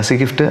 ജാസി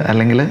ഗിഫ്റ്റ്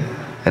അല്ലെങ്കിൽ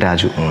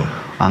രാജു,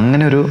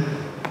 അങ്ങനെ ഒരു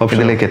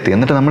ഇതിലേക്ക് എത്തി.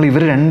 എന്നിട്ട് നമ്മൾ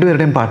ഇവർ 2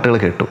 പേരുടെയും പാട്ടുകൾ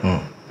കേട്ടു.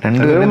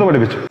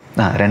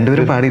 2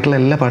 പേരും പാടിയിട്ടുള്ള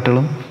എല്ലാ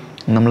പാട്ടുകളും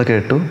നമ്മൾ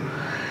കേട്ടു.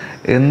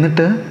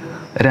 എന്നിട്ട്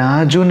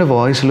രാജുവിൻ്റെ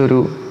വോയിസിലൊരു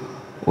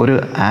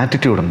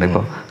ആറ്റിറ്റ്യൂഡുണ്ട്.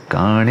 ഇപ്പോൾ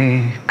കാണേ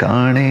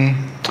കാണേ,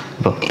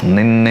 ഇപ്പോൾ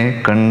നിന്നെ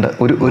കണ്ട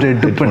ഒരു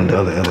എടുപ്പുണ്ട്.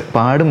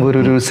 പാടുമ്പോൾ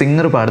ഒരു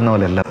സിംഗർ പാടുന്ന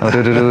പോലെയല്ല,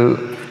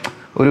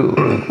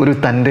 ഒരു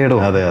തൻ്റെ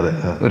ഇടവും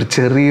ഒരു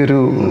ചെറിയൊരു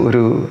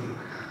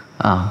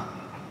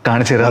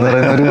കാണിച്ചു തരാന്ന്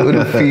പറയുന്ന ഒരു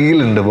ഫീൽ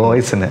ഉണ്ട്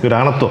വോയിസിന്.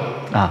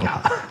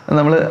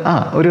 നമ്മൾ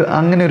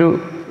അങ്ങനെ ഒരു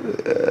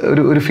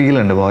ഫീൽ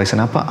ഉണ്ട്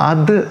വോയിസിന്. അപ്പം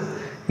അത്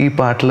ഈ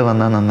പാട്ടിൽ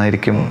വന്നാൽ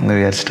നന്നായിരിക്കും എന്ന്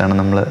വിചാരിച്ചിട്ടാണ്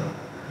നമ്മൾ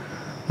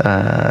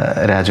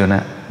രാജുവിനെ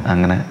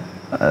അങ്ങനെ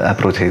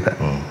അപ്രോച്ച് ചെയ്തത്.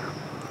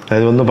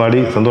 ഒന്ന് പാടി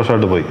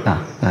സന്തോഷമായിട്ട് പോയി,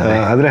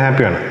 അതിന്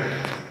ഹാപ്പിയാണ്.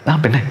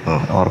 പിന്നെ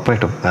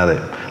ഉറപ്പായിട്ടും. അതെ,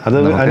 അത്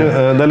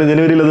എന്തായാലും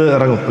ജനുവരിയിൽ അത്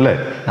ഇറങ്ങും അല്ലേ?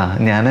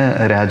 ഞാൻ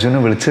രാജുവിനെ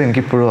വിളിച്ചത്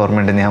എനിക്കിപ്പോഴും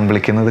ഓർമ്മയുണ്ട്. ഞാൻ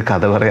വിളിക്കുന്നത്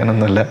കഥ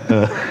പറയാനൊന്നുമല്ല,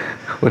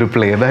 ഒരു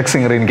പ്ലേ ബാക്ക്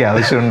സിംഗർ എനിക്ക്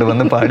ആവശ്യമുണ്ട്,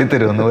 വന്ന്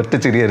പാടിത്തരുമെന്ന്. ഒറ്റ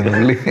ചിരിയായിരുന്നു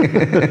പുള്ളി.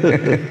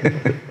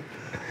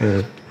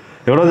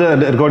 എവിടെ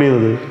റെക്കോർഡ്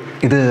ചെയ്തത്?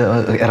 ഇത്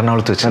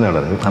എറണാകുളത്ത് വെച്ച്.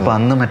 അപ്പൊ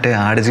അന്ന് മറ്റേ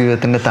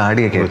ആടുജീവിതത്തിന്റെ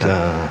താടിയൊക്കെ ആയിട്ട്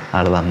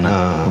ആള് വന്ന്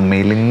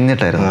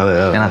മെലിഞ്ഞിട്ടായിരുന്നു.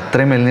 ഞാൻ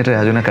അത്രയും മെലിഞ്ഞിട്ട്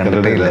രാജുവിനെ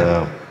കണ്ടിട്ടേ ഇല്ല.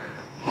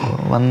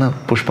 വന്ന്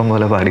പുഷ്പം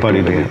പോലെ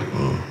പാടിയിട്ട്.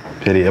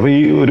 ശരി. അപ്പോൾ ഈ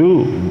ഒരു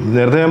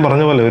നേരത്തെ ഞാൻ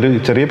പറഞ്ഞ പോലെ ഒരു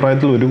ചെറിയ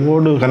പ്രായത്തിൽ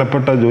ഒരുപാട്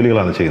കനപ്പെട്ട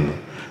ജോലികളാണ് ചെയ്യുന്നത്.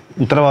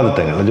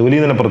 ഉത്തരവാദിത്തങ്ങൾ, ജോലി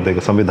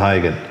നിലപ്പുറത്തേക്ക്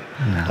സംവിധായകൻ,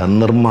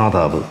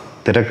 നിർമ്മാതാവ്,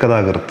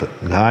 തിരക്കഥാകൃത്ത്,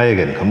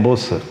 ഗായകൻ,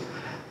 കമ്പോസർ.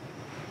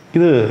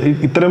 ഇത്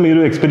ഇത്തരം ഈ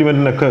ഒരു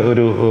എക്സ്പെരിമെൻറ്റിനൊക്കെ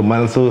ഒരു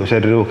മനസ്സ്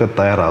ശരീരവും ഒക്കെ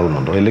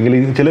തയ്യാറാകുന്നുണ്ടോ?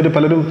 അല്ലെങ്കിൽ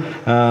പലരും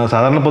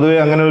സാധാരണ പൊതുവേ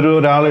അങ്ങനെ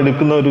ഒരാൾ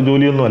എടുക്കുന്ന ഒരു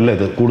ജോലിയൊന്നും അല്ല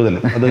ഇത്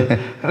കൂടുതലും. അത്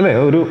അല്ലേ,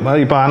 ഒരു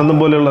ഇപ്പോൾ ആനന്ദം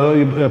പോലെയുള്ള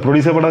ഈ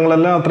പ്രൊഡ്യൂസർ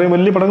പടങ്ങളെല്ലാം അത്രയും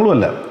വലിയ പടങ്ങളും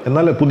അല്ല,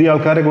 എന്നാൽ പുതിയ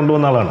ആൾക്കാരെ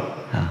കൊണ്ടുവന്ന ആളാണ്.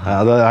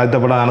 അത് ആദ്യത്തെ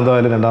പടം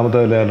ആനന്ദമായാലും രണ്ടാമത്തെ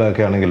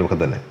ഒക്കെ ആണെങ്കിലും ഒക്കെ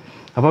തന്നെ.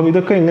 അപ്പം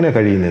ഇതൊക്കെ എങ്ങനെയാണ്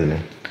കഴിയുന്നതിന്?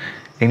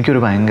 എനിക്കൊരു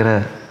ഭയങ്കര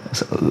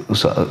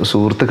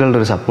സുഹൃത്തുക്കളുടെ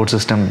ഒരു സപ്പോർട്ട്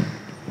സിസ്റ്റം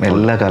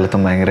എല്ലാ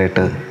കാലത്തും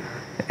ഭയങ്കരമായിട്ട്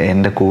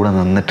എൻ്റെ കൂടെ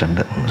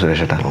നിന്നിട്ടുണ്ട്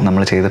സുരേഷ് ഏട്ടാ,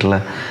 നമ്മൾ ചെയ്തിട്ടുള്ള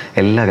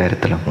എല്ലാ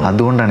കാര്യത്തിലും.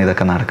 അതുകൊണ്ടാണ്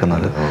ഇതൊക്കെ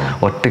നടക്കുന്നത്.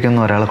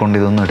 ഒറ്റയ്ക്കൊന്നും ഒരാളെ കൊണ്ട്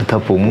ഇതൊന്നും എടുത്താൽ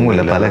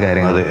പൊങ്ങൂല പല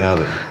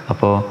കാര്യങ്ങളും.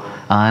 അപ്പോൾ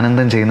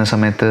ആനന്ദം ചെയ്യുന്ന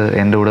സമയത്ത്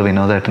എൻ്റെ കൂടെ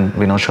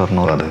വിനോദ്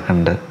ഷൊർണൂർ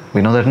ഉണ്ട്.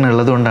 വിനോദേട്ടൻ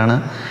ഉള്ളത് കൊണ്ടാണ്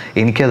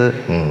എനിക്കത്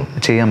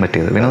ചെയ്യാൻ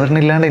പറ്റിയത്. വിനോദേട്ടൻ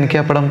ഇല്ലാണ്ട് എനിക്ക്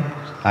ആ പടം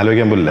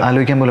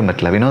ആലോചിക്കാൻ പോലും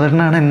പറ്റില്ല.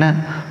 വിനോദേട്ടനാണ് എന്നെ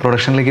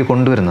പ്രൊഡക്ഷനിലേക്ക്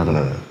കൊണ്ടുവരുന്നത്.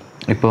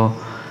 ഇപ്പോൾ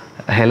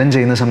ഹെലൻ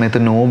ചെയ്യുന്ന സമയത്ത്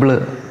നോബിള്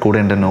കൂടെ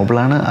ഉണ്ട്.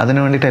 നോബിളാണ് അതിന്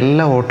വേണ്ടിയിട്ട്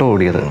എല്ലാ ഓട്ടോ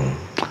ഓടിയത്.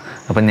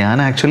 അപ്പം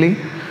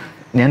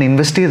ഞാൻ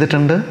ഇൻവെസ്റ്റ്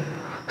ചെയ്തിട്ടുണ്ട്,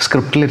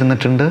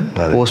 സ്ക്രിപ്റ്റിലിരുന്നിട്ടുണ്ട്,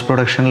 പോസ്റ്റ്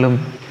പ്രൊഡക്ഷനിലും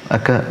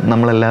ഒക്കെ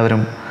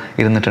നമ്മളെല്ലാവരും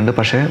ഇരുന്നിട്ടുണ്ട്.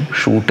 പക്ഷേ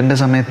ഷൂട്ടിൻ്റെ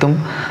സമയത്തും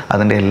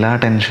അതിൻ്റെ എല്ലാ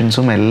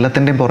ടെൻഷൻസും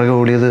എല്ലാത്തിൻ്റെയും പുറകെ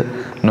ഓടിയത്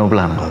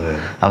നോബിളാണ്.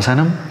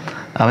 അവസാനം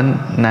അവൻ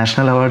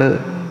നാഷണൽ അവാർഡ്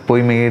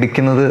പോയി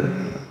മേടിക്കുന്നത്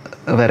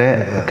വരെ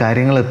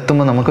കാര്യങ്ങൾ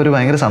എത്തുമ്പോൾ നമുക്കൊരു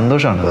ഭയങ്കര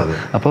സന്തോഷമാണ്.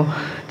 അപ്പോൾ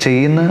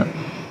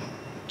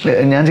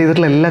ഞാൻ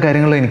ചെയ്തിട്ടുള്ള എല്ലാ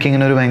കാര്യങ്ങളും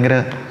എനിക്കിങ്ങനെ ഒരു ഭയങ്കര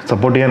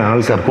സപ്പോർട്ട്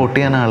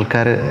ചെയ്യാൻ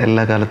ആൾക്കാർ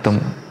എല്ലാ കാലത്തും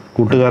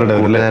കൂട്ടുകാരുടെ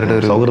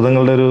ഒരു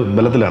സൗഹൃദങ്ങളുടെ ഒരു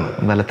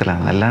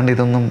ബലത്തിലാണ്. അല്ലാണ്ട്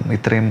ഇതൊന്നും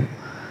ഇത്രയും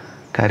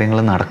കാര്യങ്ങൾ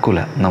നടക്കൂല.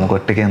 നമുക്ക്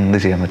ഒറ്റയ്ക്ക് എന്ത്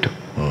ചെയ്യാൻ പറ്റും?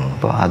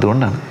 അപ്പോൾ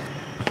അതുകൊണ്ടാണ്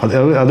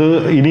അത്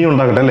ഇനിയും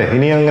ഉണ്ടാകട്ടെ അല്ലേ?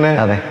 ഇനി അങ്ങനെ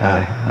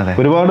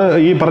ഒരുപാട്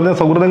ഈ പറഞ്ഞ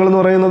സൗഹൃദങ്ങൾ എന്ന്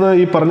പറയുന്നത്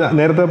ഈ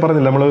നേരത്തെ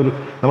പറഞ്ഞില്ല,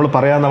 നമ്മൾ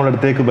പറയാൻ നമ്മുടെ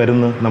അടുത്തേക്ക്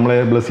വരുന്ന, നമ്മളെ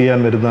ബ്ലസ് ചെയ്യാൻ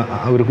വരുന്ന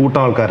ഒരു കൂട്ടം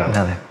ആൾക്കാരാണ്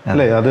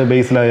അല്ലേ? അത്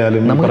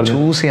ബേസിലായാലും നമുക്ക്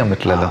ചൂസ് ചെയ്യാൻ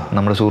പറ്റില്ലല്ലോ.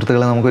 നമ്മുടെ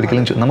സുഹൃത്തുക്കളെ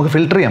നമുക്ക്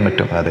ഫിൽട്ടർ ചെയ്യാൻ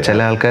പറ്റും. ചില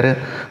ആൾക്കാർ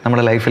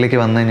നമ്മുടെ ലൈഫിലേക്ക്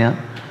വന്നു കഴിഞ്ഞാൽ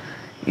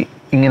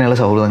ഇങ്ങനെയുള്ള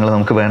സൗഹൃദങ്ങൾ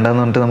നമുക്ക് വേണ്ടാന്ന്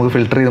പറഞ്ഞിട്ട് നമുക്ക്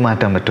ഫിൽട്ടർ ചെയ്ത്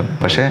മാറ്റാൻ പറ്റും.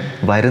 പക്ഷേ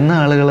വരുന്ന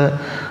ആളുകൾ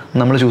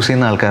നമ്മൾ ചൂസ്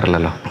ചെയ്യുന്ന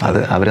ആൾക്കാരല്ലല്ലോ.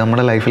 അവർ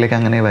നമ്മുടെ ലൈഫിലേക്ക്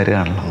അങ്ങനെ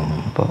വരികയാണല്ലോ.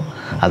 അപ്പോൾ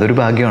അതൊരു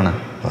ഭാഗ്യമാണ്.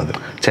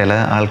 ചില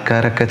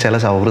ആൾക്കാരൊക്കെ ചില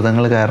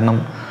സൗഹൃദങ്ങൾ കാരണം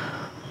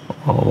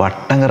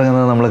വട്ടം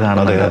കറങ്ങുന്നത് നമ്മൾ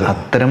കാണുന്നുണ്ട്.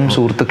 അത്തരം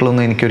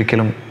സുഹൃത്തുക്കളൊന്നും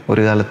എനിക്കൊരിക്കലും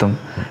ഒരു കാലത്തും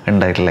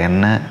ഉണ്ടായിട്ടില്ല.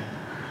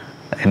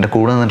 എൻ്റെ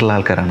കൂടെ നിന്നിട്ടുള്ള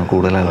ആൾക്കാരാണ്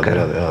കൂടുതൽ ആൾക്കാർ.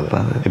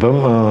 ഇപ്പം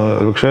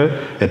പക്ഷേ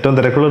ഏറ്റവും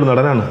തിരക്കുള്ളൊരു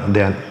നടനാണ്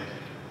ധ്യാൻ.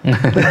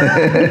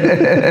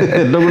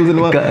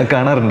 സിനിമ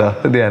കാണാറുണ്ടോ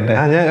ധ്യാൻ?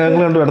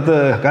 ഞങ്ങൾ കണ്ടു, അടുത്ത്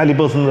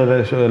കാലിപ്പേഴ്സിൻ്റെ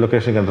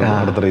ലൊക്കേഷൻ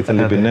കണ്ടിട്ടുണ്ട് അടുത്ത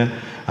റീസെൻ്റ്. പിന്നെ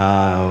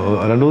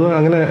രണ്ടു മൂന്ന്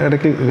അങ്ങനെ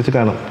ഇടയ്ക്ക് വെച്ച്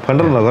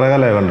കണ്ടിട്ടുണ്ടോ? കുറേ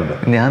കാലമായി കണ്ടിട്ട്.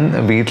 ഞാൻ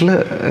വീട്ടിൽ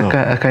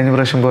കഴിഞ്ഞ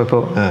പ്രാവശ്യം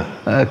പോയപ്പോൾ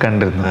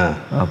കണ്ടിരുന്നു.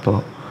 അപ്പോൾ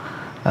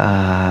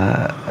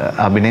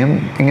അഭിനയം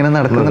ഇങ്ങനെ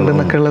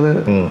നടക്കുന്നുണ്ടെന്നൊക്കെ ഉള്ളത്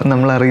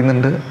നമ്മൾ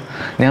അറിയുന്നുണ്ട്.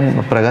 ഞാൻ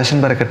പ്രകാശൻ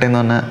പരക്കട്ടെ എന്ന്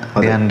പറഞ്ഞ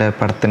ധ്യാൻ്റെ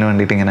പടത്തിന്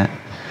വേണ്ടിയിട്ട് ഇങ്ങനെ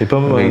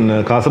ഇപ്പം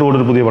കാസർഗോഡ്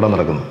ഒരു പുതിയ പടം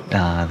നടക്കുന്നു.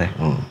 അതെ,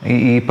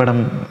 ഈ പടം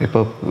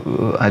ഇപ്പോൾ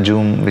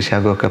അജുവും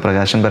വിശാഖും ഒക്കെ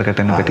പ്രകാശൻ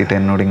പരക്കട്ടനെ പറ്റിയിട്ട്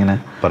എന്നോട് ഇങ്ങനെ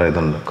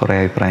പറയുന്നുണ്ട്. കുറേ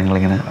അഭിപ്രായങ്ങൾ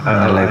ഇങ്ങനെ.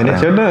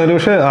 ചേട്ടൻ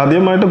പക്ഷേ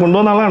ആദ്യമായിട്ട്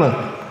കൊണ്ടുവന്ന ആളാണ്.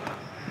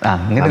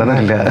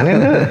 അങ്ങനെയൊന്നുമില്ല.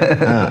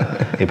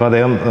 ഇപ്പം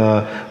അദ്ദേഹം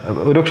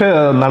ഒരുപക്ഷെ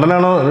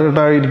നടനാണോ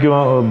ആയിരിക്കുമോ?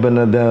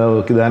 പിന്നെ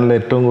ധ്യാനിലെ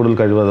ഏറ്റവും കൂടുതൽ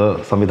കഴിവ്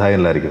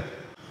സംവിധായകനിലായിരിക്കും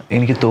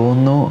എനിക്ക്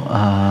തോന്നുന്നു.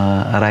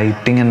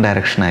 റൈറ്റിംഗ് ആൻഡ്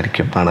ഡയറക്ഷൻ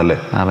ആയിരിക്കും. ആണല്ലേ?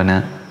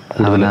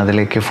 അവന്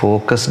അതിലേക്ക്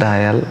ഫോക്കസ്ഡ്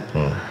ആയാൽ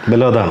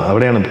ബലം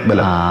അവിടെയാണ്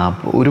ബലം.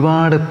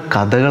 ഒരുപാട്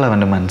കഥകൾ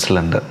അവൻ്റെ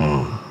മനസ്സിലുണ്ട്.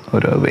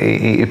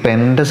 ഇപ്പം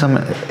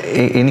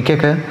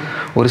എനിക്കൊക്കെ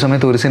ഒരു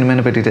സമയത്ത് ഒരു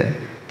സിനിമേനെ പറ്റിയിട്ട്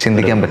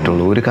ചിന്തിക്കാൻ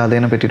പറ്റുള്ളൂ, ഒരു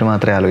കഥേനെ പറ്റിയിട്ട്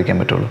മാത്രമേ ആലോചിക്കാൻ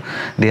പറ്റുള്ളൂ.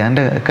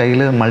 ധ്യാൻ്റെ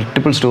കയ്യിൽ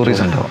മൾട്ടിപ്പിൾ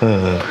സ്റ്റോറീസ് ഉണ്ടാവും.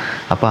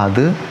 അപ്പോൾ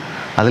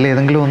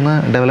അതിലേതെങ്കിലും ഒന്ന്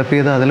ഡെവലപ്പ്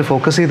ചെയ്ത് അതിൽ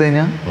ഫോക്കസ് ചെയ്ത്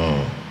കഴിഞ്ഞാൽ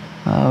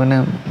അവന്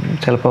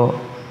ചിലപ്പോൾ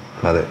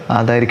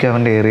അതായിരിക്കും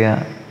അവൻ്റെ ഏരിയ,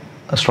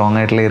 സ്ട്രോങ്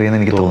ആയിട്ടുള്ള ഏരിയ എന്ന്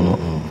എനിക്ക് തോന്നുന്നു.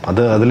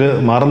 അതിൽ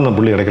മാറുന്ന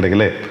പുള്ളി ഇടയ്ക്കിടയ്ക്ക്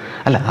അല്ലേ?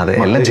 അല്ല, അത്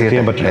എല്ലാം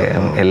ചെയ്യാൻ പറ്റില്ല.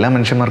 എല്ലാ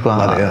മനുഷ്യന്മാർക്കും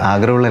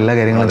ആഗ്രഹമുള്ള എല്ലാ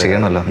കാര്യങ്ങളും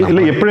ചെയ്യണമല്ലോ.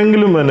 ഇല്ല,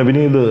 എപ്പോഴെങ്കിലും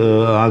വിനീത്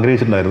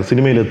ആഗ്രഹിച്ചിട്ടുണ്ടായിരുന്നു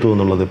സിനിമയിൽ എത്തുമോ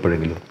എന്നുള്ളത്?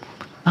 എപ്പോഴെങ്കിലും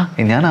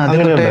ഞാൻ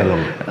ആദ്യം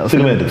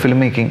ഫിലിം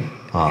മേക്കിംഗ്,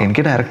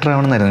 എനിക്ക് ഡയറക്ടർ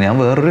ആവണമെന്നായിരുന്നു. ഞാൻ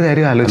വേറൊരു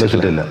കാര്യം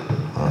ആലോചിച്ചിട്ടില്ല.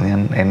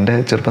 ഞാൻ എൻ്റെ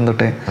ചെറുപ്പം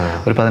തൊട്ടേ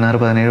ഒരു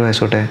 16-17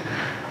 വയസ്സ് തൊട്ടേ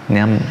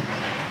ഞാൻ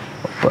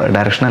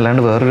ഡയറക്ഷൻ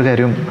അല്ലാണ്ട് വേറൊരു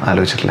കാര്യവും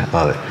ആലോചിച്ചിട്ടില്ല.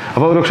 അതെ.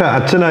 അപ്പോൾ ഒരുപക്ഷെ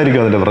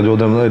അച്ഛനായിരിക്കും അതിൻ്റെ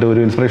പ്രചോദനം, ഒരു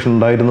ഇൻസ്പിറേഷൻ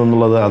ഉണ്ടായിരുന്നു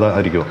എന്നുള്ളത്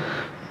അതായിരിക്കും.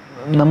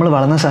 നമ്മൾ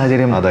വളർന്ന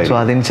സാഹചര്യം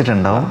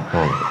സ്വാധീനിച്ചിട്ടുണ്ടാവും.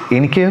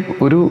 എനിക്ക്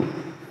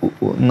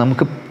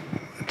നമുക്ക്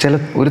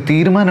ഒരു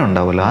തീരുമാനം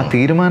ഉണ്ടാവുമല്ലോ, ആ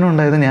തീരുമാനം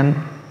ഉണ്ടായത് ഞാൻ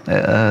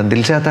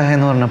ദിൽ ചാഹതാ ഹൈ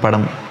എന്ന് പറഞ്ഞ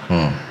പടം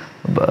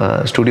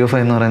സ്റ്റുഡിയോ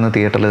 5 എന്ന് പറയുന്ന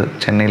തിയേറ്ററിൽ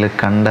ചെന്നൈയിൽ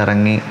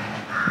കണ്ടിറങ്ങി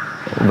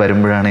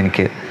വരുമ്പോഴാണ്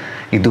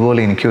ഇതുപോലെ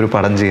എനിക്കൊരു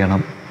പടം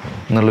ചെയ്യണം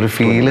എന്നുള്ളൊരു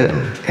ഫീല്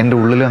എൻ്റെ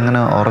ഉള്ളിൽ അങ്ങനെ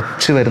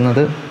ഉറച്ചു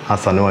വരുന്നത് ആ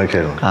സിനിമ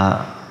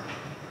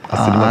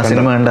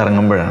കണ്ട്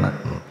ഇറങ്ങുമ്പോഴാണ്.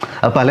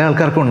 അത് പല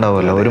ആൾക്കാർക്കും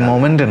ഉണ്ടാവുമല്ലോ, ഒരു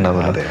മൊമെന്റ്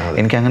ഉണ്ടാവുമല്ലോ.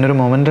 എനിക്ക് അങ്ങനെ ഒരു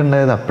മൊമെന്റ്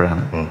ഉണ്ടായത്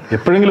അപ്പോഴാണ്.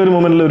 എപ്പോഴെങ്കിലും ഒരു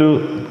മൊമെന്റിൽ ഒരു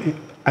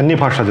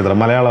അന്യഭാഷാ ചിത്രം,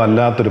 മലയാളം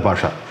അല്ലാത്തൊരു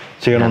ഭാഷ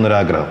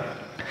ചെയ്യണമെന്നൊരാഗ്രഹം?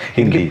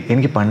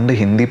 എനിക്ക് പണ്ട്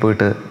ഹിന്ദി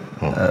പോയിട്ട്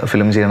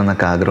ഫിലിം ചെയ്യണം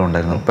എന്നൊക്കെ ആഗ്രഹം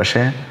ഉണ്ടായിരുന്നു.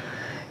 പക്ഷേ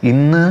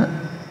ഇന്ന്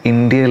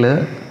ഇന്ത്യയിൽ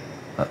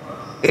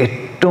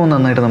ഏറ്റവും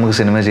നന്നായിട്ട് നമുക്ക്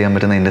സിനിമ ചെയ്യാൻ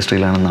പറ്റുന്ന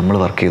ഇൻഡസ്ട്രിയിലാണ് നമ്മൾ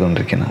വർക്ക്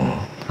ചെയ്തുകൊണ്ടിരിക്കുന്നത്.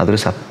 അതൊരു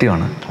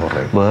സത്യമാണ്.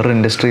 വേറൊരു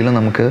ഇൻഡസ്ട്രിയിൽ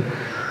നമുക്ക്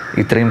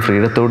ഇത്രയും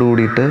ഫ്രീഡത്തോട്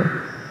കൂടിയിട്ട്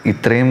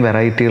ഇത്രയും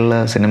വെറൈറ്റിയുള്ള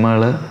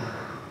സിനിമകൾ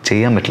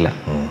ചെയ്യാൻ പറ്റില്ല.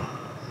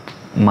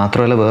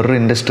 മാത്രമല്ല വേറൊരു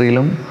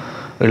ഇൻഡസ്ട്രിയിലും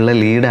ഉള്ള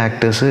ലീഡ്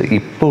ആക്ടേഴ്സ്,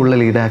 ഇപ്പോൾ ഉള്ള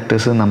ലീഡ്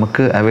ആക്ടേഴ്സ്,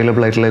 നമുക്ക്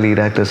അവൈലബിൾ ആയിട്ടുള്ള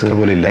ലീഡ് ആക്ടേഴ്സ്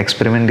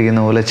എക്സ്പെരിമെൻ്റ്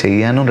ചെയ്യുന്ന പോലെ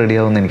ചെയ്യാനും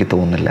റെഡിയാവുമെന്ന് എനിക്ക്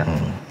തോന്നുന്നില്ല.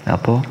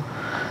 അപ്പോൾ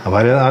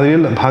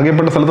അതിൽ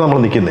ഭാഗ്യപ്പെട്ട സ്ഥലത്ത് നമ്മൾ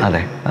നിൽക്കുന്നത്.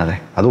 അതെ അതെ.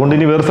 അതുകൊണ്ട്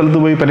ഇനി വേറെ സ്ഥലത്ത്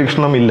പോയി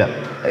പരീക്ഷണം ഇല്ല.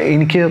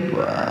 എനിക്ക്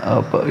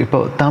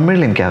ഇപ്പോൾ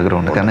തമിഴിൽ എനിക്ക്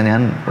ആഗ്രഹമുണ്ട്. കാരണം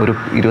ഞാൻ ഒരു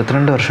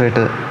 21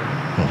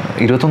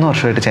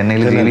 വർഷമായിട്ട്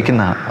ചെന്നൈയിൽ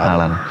ജീവിക്കുന്ന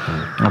ആളാണ്.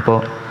 അപ്പോൾ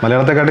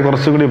മലയാളത്തെക്കാട്ടി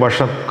കുറച്ചുകൂടി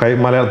വർഷം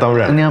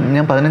തമിഴാണ്.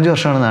 ഞാൻ 15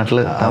 വർഷമാണ് നാട്ടിൽ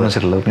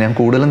താമസിച്ചിട്ടുള്ളത്. ഞാൻ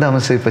കൂടുതലും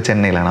താമസിച്ചത് ഇപ്പോൾ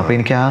ചെന്നൈയിലാണ്. അപ്പോൾ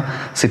എനിക്ക് ആ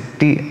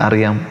സിറ്റി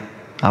അറിയാം,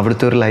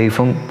 അവിടുത്തെ ഒരു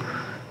ലൈഫും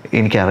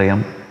എനിക്കറിയാം.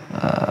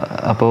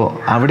 അപ്പോൾ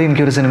അവിടെ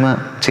എനിക്കൊരു സിനിമ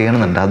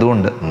ചെയ്യണമെന്നുണ്ട്.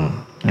 അതുകൊണ്ട്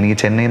എനിക്ക്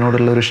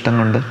ചെന്നൈനോടുള്ള ഒരു ഇഷ്ടം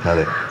കൊണ്ട്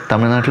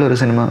തമിഴ്നാട്ടിലൊരു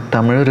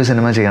തമിഴൊരു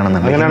സിനിമ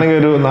ചെയ്യണമെന്നുണ്ട്. അങ്ങനെയാണെങ്കിൽ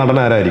ഒരു നടൻ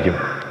ആരായിരിക്കും?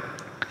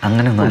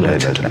 അങ്ങനെയൊന്നും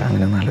ആലോചിച്ചിട്ടില്ല.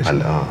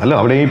 അല്ല,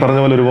 അവിടെ ഈ പറഞ്ഞ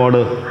പോലെ ഒരുപാട്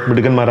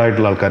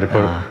മിടുക്കന്മാരായിട്ടുള്ള ആൾക്കാർ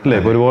ഇപ്പോൾ അല്ലേ,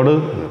 ഇപ്പോൾ ഒരുപാട്.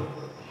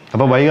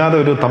 അപ്പോൾ വൈകാതെ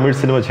ഒരു തമിഴ്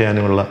സിനിമ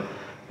ചെയ്യാനുമുള്ള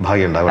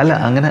ഭാഗ്യം ഉണ്ടാവും. അല്ല,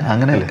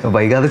 അങ്ങനെ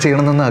വൈകാതെ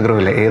ചെയ്യണമെന്നൊന്നും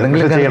ആഗ്രഹമില്ല.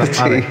 ഏതെങ്കിലും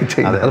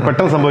അത്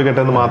പെട്ടെന്ന്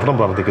സംഭവിക്കട്ടെ എന്ന് മാത്രം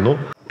പ്രാർത്ഥിക്കുന്നു.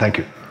 Thank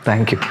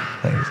you.